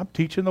gospel. I'm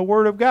teaching the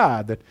Word of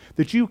God,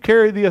 that you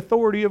carry the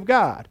authority of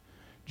God.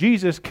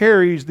 Jesus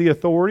carries the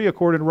authority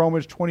according to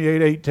Romans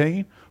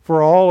 28:18.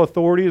 For all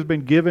authority has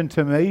been given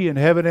to me in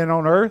heaven and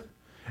on earth,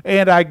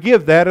 and I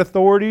give that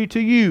authority to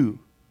you.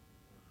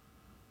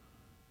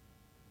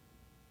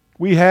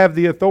 We have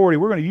the authority.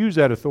 We're going to use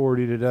that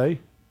authority today.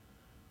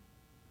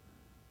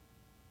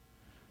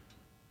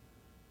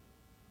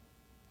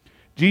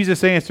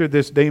 Jesus answered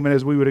this demon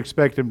as we would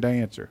expect him to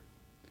answer,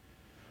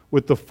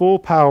 with the full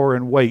power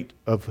and weight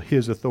of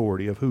his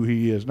authority, of who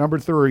he is. Number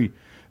 3,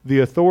 the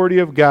authority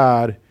of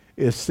God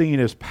is seen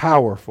as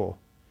powerful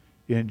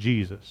in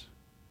Jesus.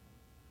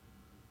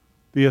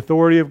 The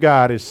authority of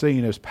God is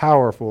seen as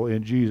powerful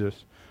in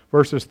Jesus.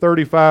 Verses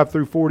 35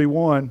 through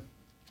 41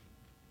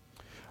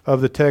 of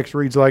the text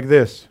reads like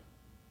this.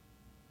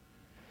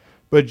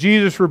 But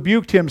Jesus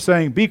rebuked him,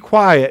 saying, Be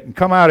quiet and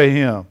come out of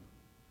him.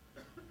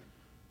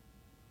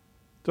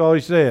 That's all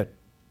he said.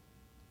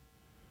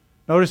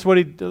 Notice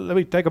let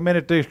me take a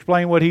minute to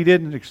explain what he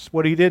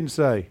didn't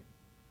say.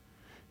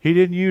 He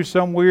didn't use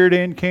some weird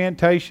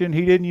incantation.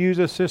 He didn't use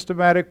a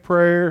systematic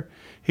prayer.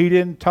 He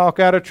didn't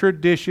talk out of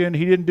tradition.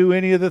 He didn't do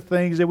any of the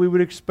things that we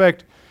would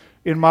expect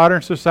in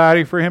modern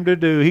society for him to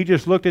do. He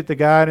just looked at the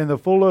guy and in the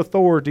full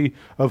authority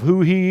of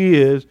who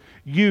he is,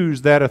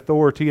 used that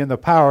authority and the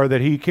power that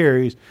he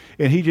carries,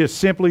 and he just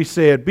simply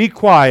said, Be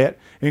quiet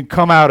and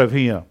come out of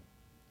him.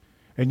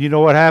 And you know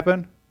what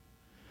happened?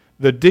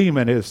 The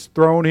demon has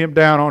thrown him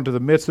down onto the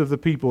midst of the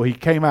people. He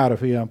came out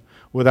of him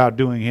without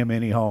doing him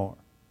any harm.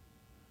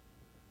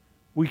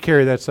 We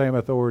carry that same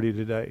authority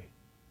today.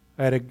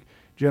 I had a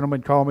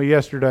gentleman call me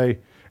yesterday,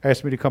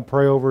 asked me to come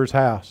pray over his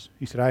house.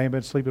 He said, I ain't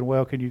been sleeping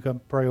well. Can you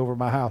come pray over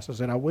my house? I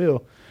said, I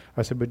will.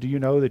 I said, but do you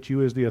know that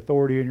you as the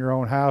authority in your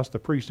own house, the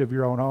priest of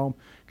your own home,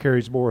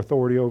 carries more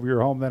authority over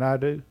your home than I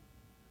do?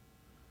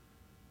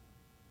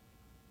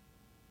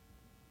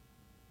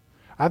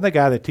 I'm the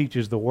guy that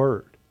teaches the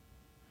Word.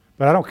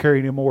 But I don't carry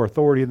any more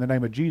authority in the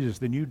name of Jesus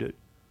than you do.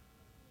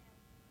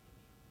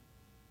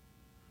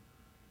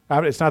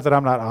 It's not that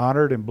I'm not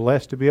honored and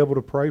blessed to be able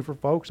to pray for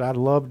folks. I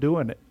love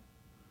doing it.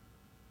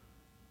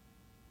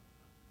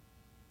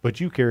 But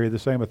you carry the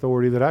same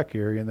authority that I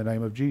carry in the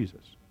name of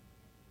Jesus.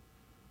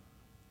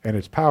 And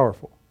it's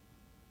powerful.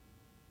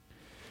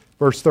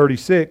 Verse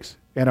 36,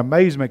 and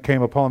amazement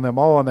came upon them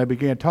all, and they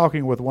began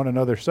talking with one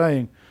another,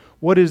 saying,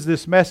 What is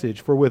this message?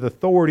 For with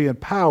authority and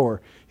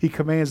power he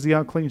commands the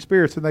unclean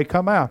spirits, and they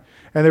come out.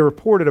 And the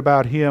report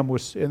about him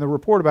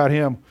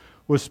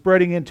was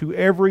spreading into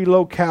every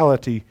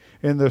locality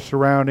in the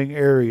surrounding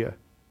area.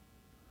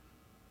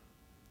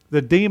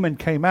 The demon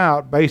came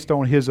out based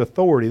on his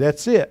authority.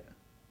 That's it.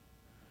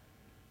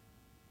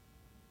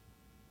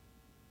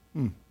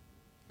 I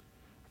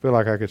feel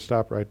like I could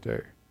stop right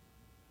there.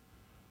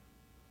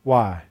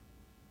 Why?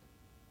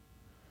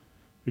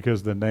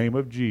 Because the name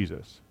of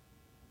Jesus,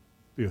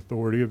 the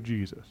authority of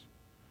Jesus,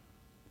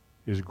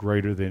 is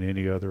greater than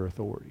any other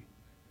authority.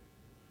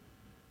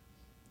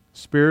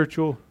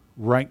 Spiritual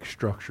rank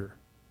structure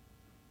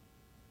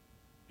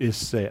is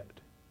set.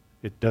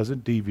 It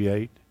doesn't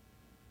deviate.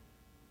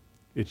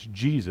 It's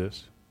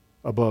Jesus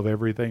above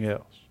everything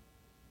else.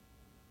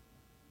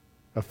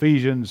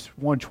 Ephesians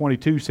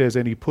 1:22 says,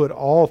 and he put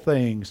all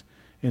things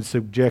in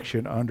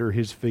subjection under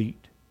his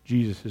feet,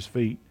 Jesus'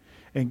 feet,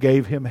 and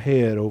gave him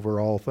head over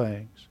all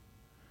things.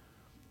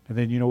 And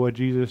then you know what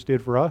Jesus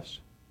did for us?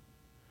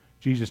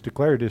 Jesus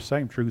declared this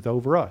same truth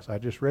over us. I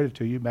just read it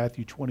to you,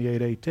 Matthew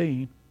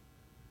 28:18,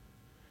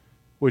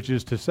 which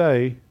is to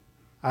say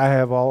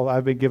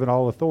I've been given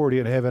all authority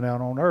in heaven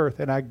and on earth,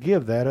 and I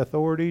give that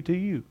authority to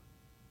you.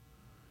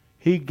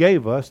 He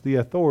gave us the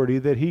authority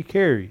that he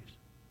carries.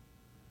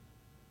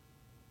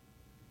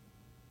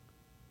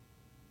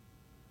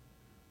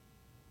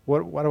 Why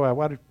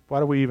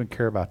do we even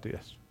care about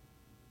this?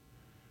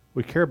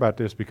 We care about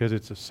this because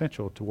it's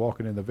essential to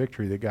walking in the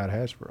victory that God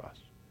has for us.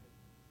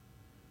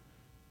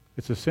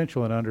 It's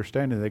essential in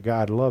understanding that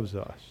God loves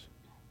us,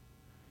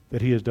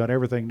 that he has done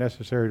everything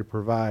necessary to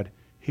provide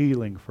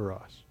healing for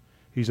us.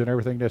 He's done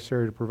everything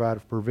necessary to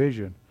provide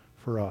provision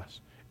for us.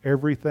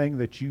 Everything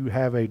that you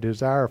have a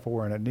desire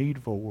for and a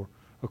need for,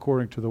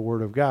 according to the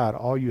Word of God,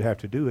 all you have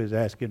to do is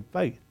ask in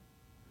faith.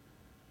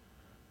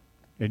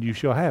 And you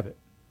shall have it.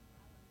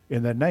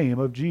 In the name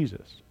of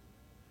Jesus.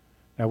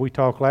 Now, we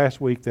talked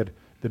last week that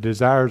the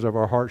desires of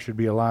our heart should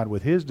be aligned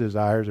with his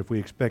desires if we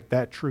expect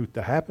that truth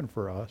to happen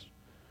for us.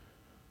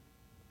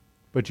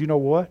 But you know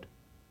what?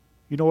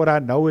 You know what I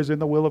know is in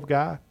the will of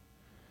God?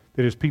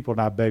 That his people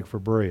not beg for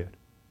bread.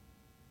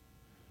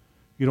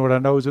 You know what I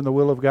know is in the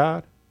will of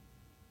God?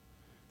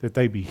 That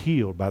they be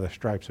healed by the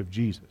stripes of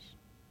Jesus.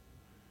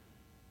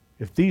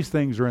 If these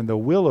things are in the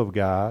will of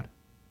God,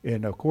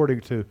 and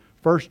according to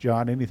 1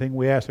 John, anything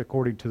we ask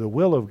according to the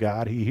will of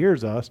God, he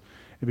hears us,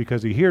 and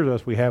because he hears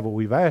us, we have what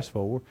we've asked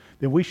for,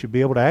 then we should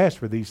be able to ask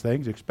for these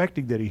things,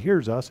 expecting that he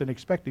hears us and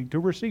expecting to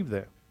receive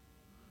them.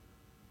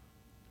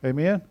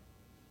 Amen?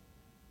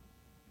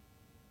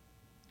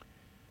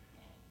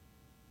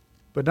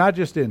 But not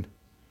just in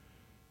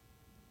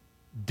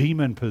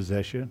demon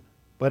possession,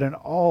 but in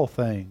all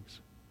things.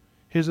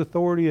 His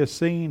authority is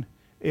seen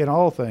in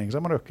all things.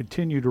 I'm going to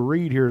continue to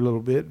read here a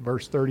little bit.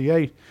 Verse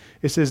 38,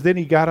 it says, Then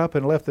he got up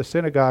and left the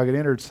synagogue and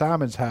entered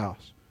Simon's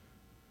house.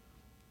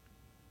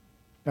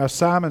 Now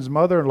Simon's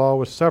mother-in-law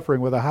was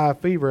suffering with a high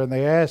fever, and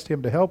they asked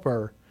him to help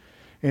her.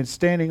 And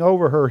standing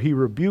over her, he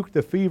rebuked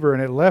the fever,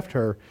 and it left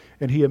her,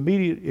 and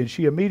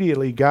she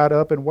immediately got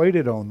up and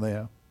waited on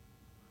them.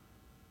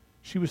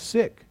 She was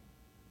sick.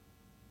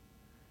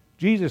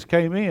 Jesus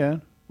came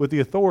in with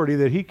the authority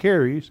that he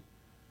carries,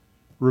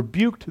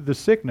 rebuked the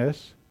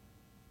sickness.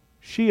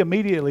 She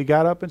immediately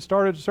got up and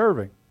started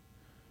serving.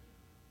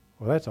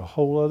 Well, that's a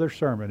whole other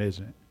sermon,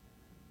 isn't it?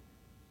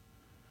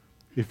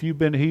 If you've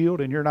been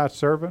healed and you're not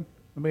serving,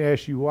 let me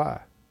ask you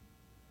why.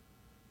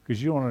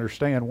 Because you don't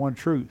understand one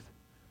truth,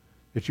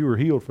 that you were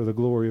healed for the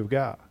glory of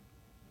God.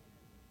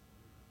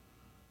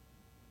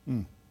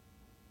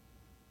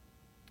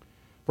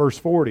 Verse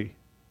 40,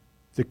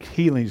 the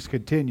healings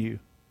continue.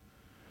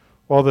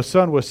 While the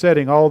sun was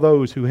setting, all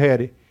those who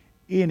had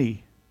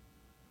any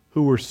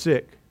who were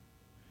sick.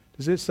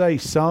 Does it say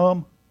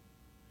some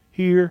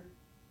here?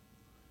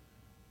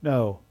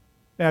 No.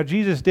 Now,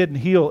 Jesus didn't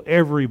heal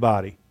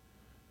everybody.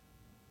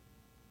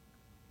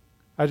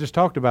 I just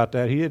talked about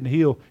that.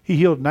 He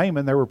healed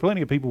Naaman. There were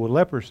plenty of people with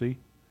leprosy.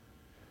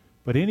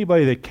 But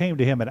anybody that came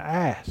to him and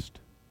asked,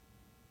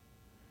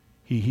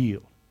 he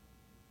healed.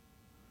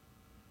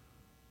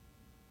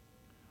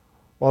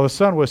 While the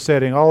sun was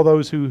setting, all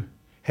those who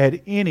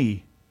had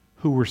any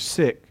who were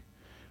sick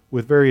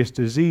with various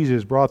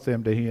diseases brought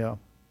them to him.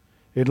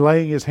 And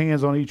laying his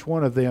hands on each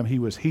one of them, he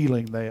was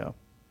healing them.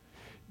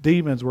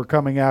 Demons were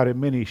coming out in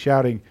many,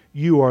 shouting,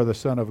 You are the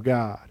Son of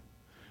God.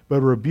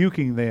 But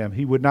rebuking them,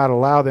 he would not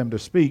allow them to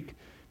speak,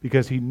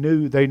 because they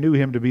knew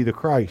him to be the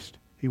Christ.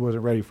 He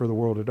wasn't ready for the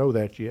world to know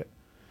that yet.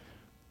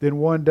 Then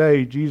one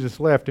day, Jesus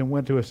left and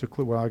went to a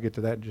secluded... Well, I'll get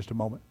to that in just a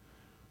moment.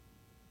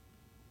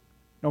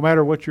 No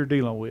matter what you're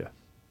dealing with,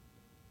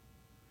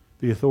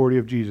 the authority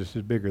of Jesus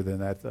is bigger than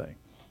that thing.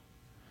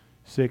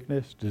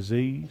 Sickness,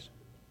 disease,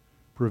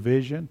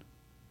 provision,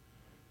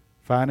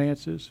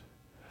 finances,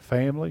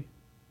 family.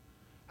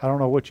 I don't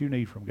know what you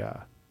need from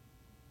God.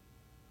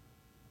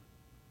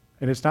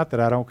 And it's not that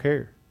I don't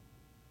care.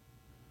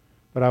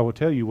 But I will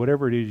tell you,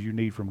 whatever it is you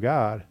need from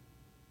God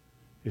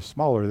is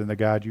smaller than the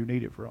God you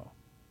need it from.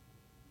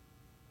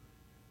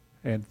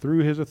 And through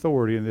his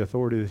authority and the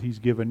authority that he's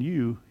given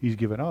you, he's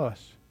given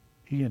us,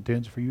 he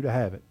intends for you to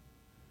have it.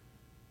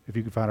 If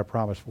you can find a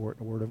promise for it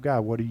in the Word of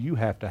God, what do you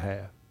have to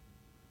have?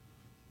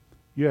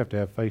 You have to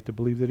have faith to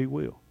believe that he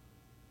will,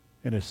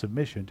 and a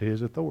submission to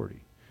his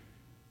authority,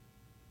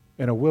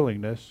 and a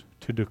willingness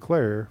to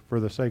declare for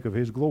the sake of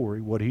his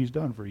glory what he's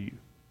done for you.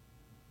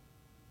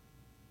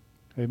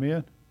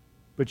 Amen?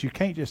 But you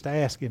can't just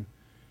ask him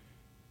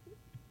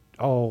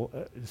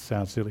it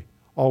sounds silly,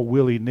 all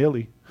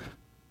willy-nilly.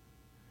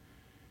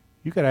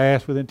 You got to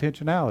ask with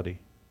intentionality.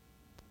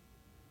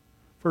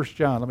 1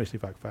 John, let me see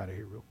if I can find it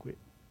here real quick.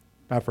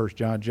 Not 1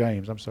 John,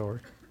 James, I'm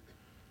sorry.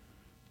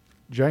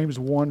 James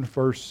 1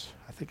 verse,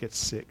 I think it's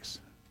 6.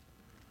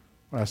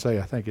 When I say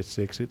I think it's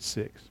 6, it's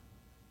 6.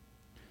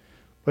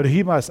 But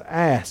he must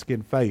ask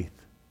in faith,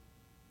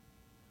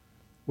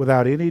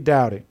 without any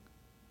doubting.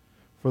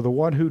 For the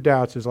one who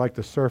doubts is like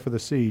the surf of the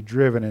sea,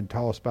 driven and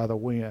tossed by the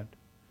wind.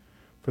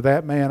 For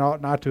that man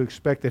ought not to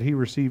expect that he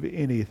receive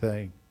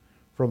anything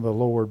from the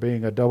Lord,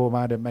 being a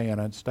double-minded man,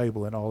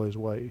 unstable in all his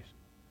ways.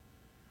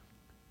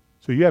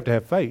 So you have to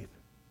have faith.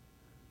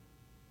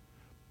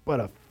 But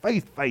a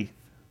faith,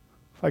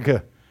 like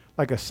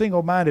like a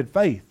single-minded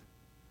faith.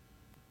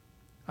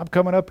 I'm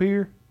coming up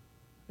here,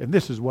 and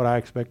this is what I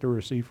expect to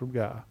receive from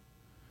God,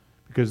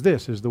 because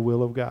this is the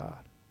will of God.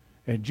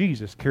 And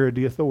Jesus carried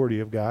the authority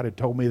of God and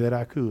told me that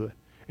I could,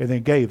 and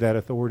then gave that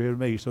authority to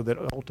me so that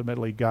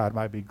ultimately God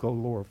might be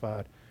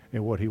glorified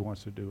in what he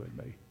wants to do in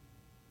me.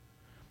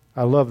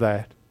 I love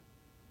that.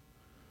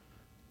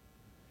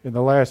 In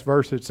the last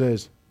verse it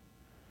says,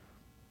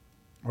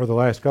 or the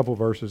last couple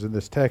verses in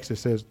this text, it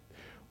says,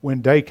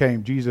 when day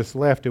came, Jesus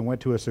left and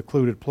went to a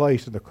secluded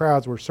place, and the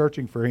crowds were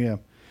searching for him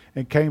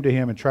and came to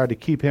him and tried to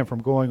keep him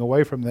from going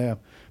away from them.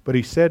 But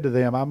he said to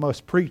them, I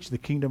must preach the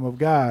kingdom of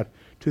God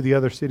to the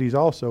other cities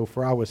also,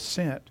 for I was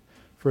sent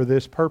for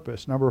this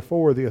purpose. Number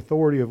 4, the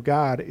authority of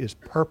God is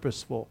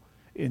purposeful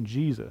in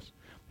Jesus.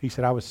 He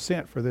said, I was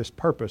sent for this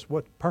purpose.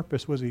 What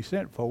purpose was he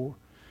sent for?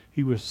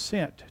 He was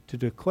sent to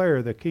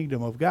declare the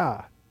kingdom of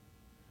God.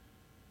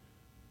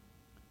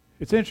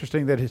 It's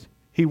interesting that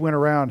he went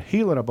around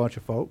healing a bunch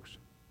of folks.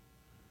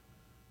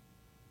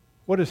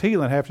 What does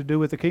healing have to do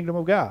with the kingdom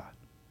of God?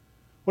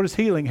 What does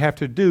healing have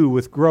to do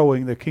with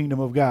growing the kingdom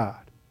of God?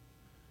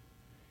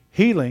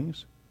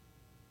 Healings,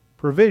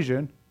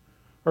 provision,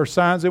 are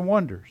signs and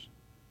wonders.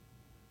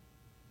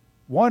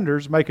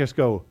 Wonders make us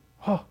go,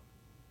 oh,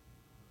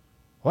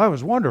 well, that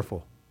was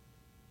wonderful.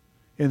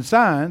 And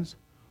signs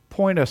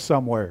point us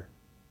somewhere.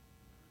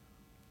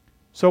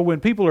 So when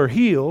people are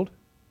healed,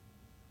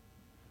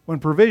 when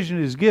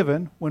provision is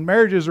given, when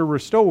marriages are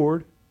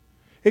restored,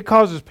 it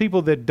causes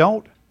people that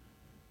don't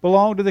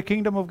belong to the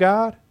kingdom of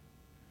God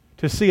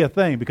to see a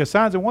thing. Because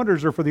signs and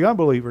wonders are for the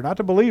unbeliever, not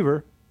the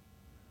believer.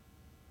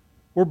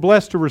 We're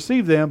blessed to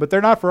receive them, but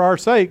they're not for our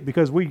sake,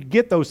 because we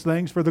get those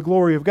things for the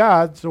glory of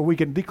God so we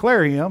can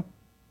declare him.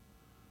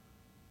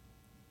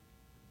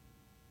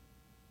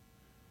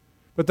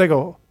 But they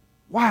go,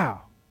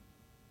 wow,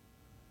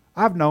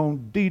 I've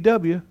known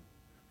D.W.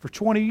 for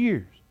 20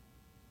 years.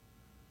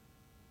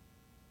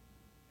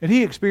 And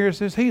he experienced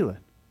this healing.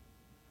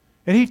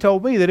 And he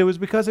told me that it was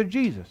because of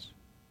Jesus.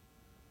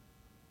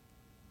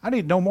 I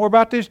need to know more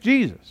about this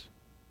Jesus.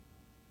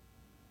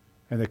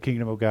 And the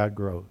kingdom of God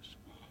grows.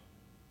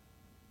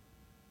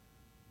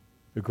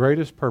 The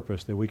greatest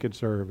purpose that we can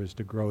serve is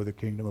to grow the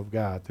kingdom of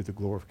God through the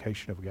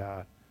glorification of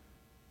God,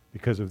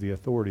 because of the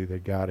authority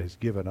that God has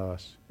given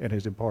us and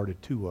has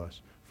imparted to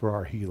us for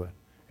our healing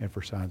and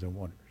for signs and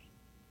wonders.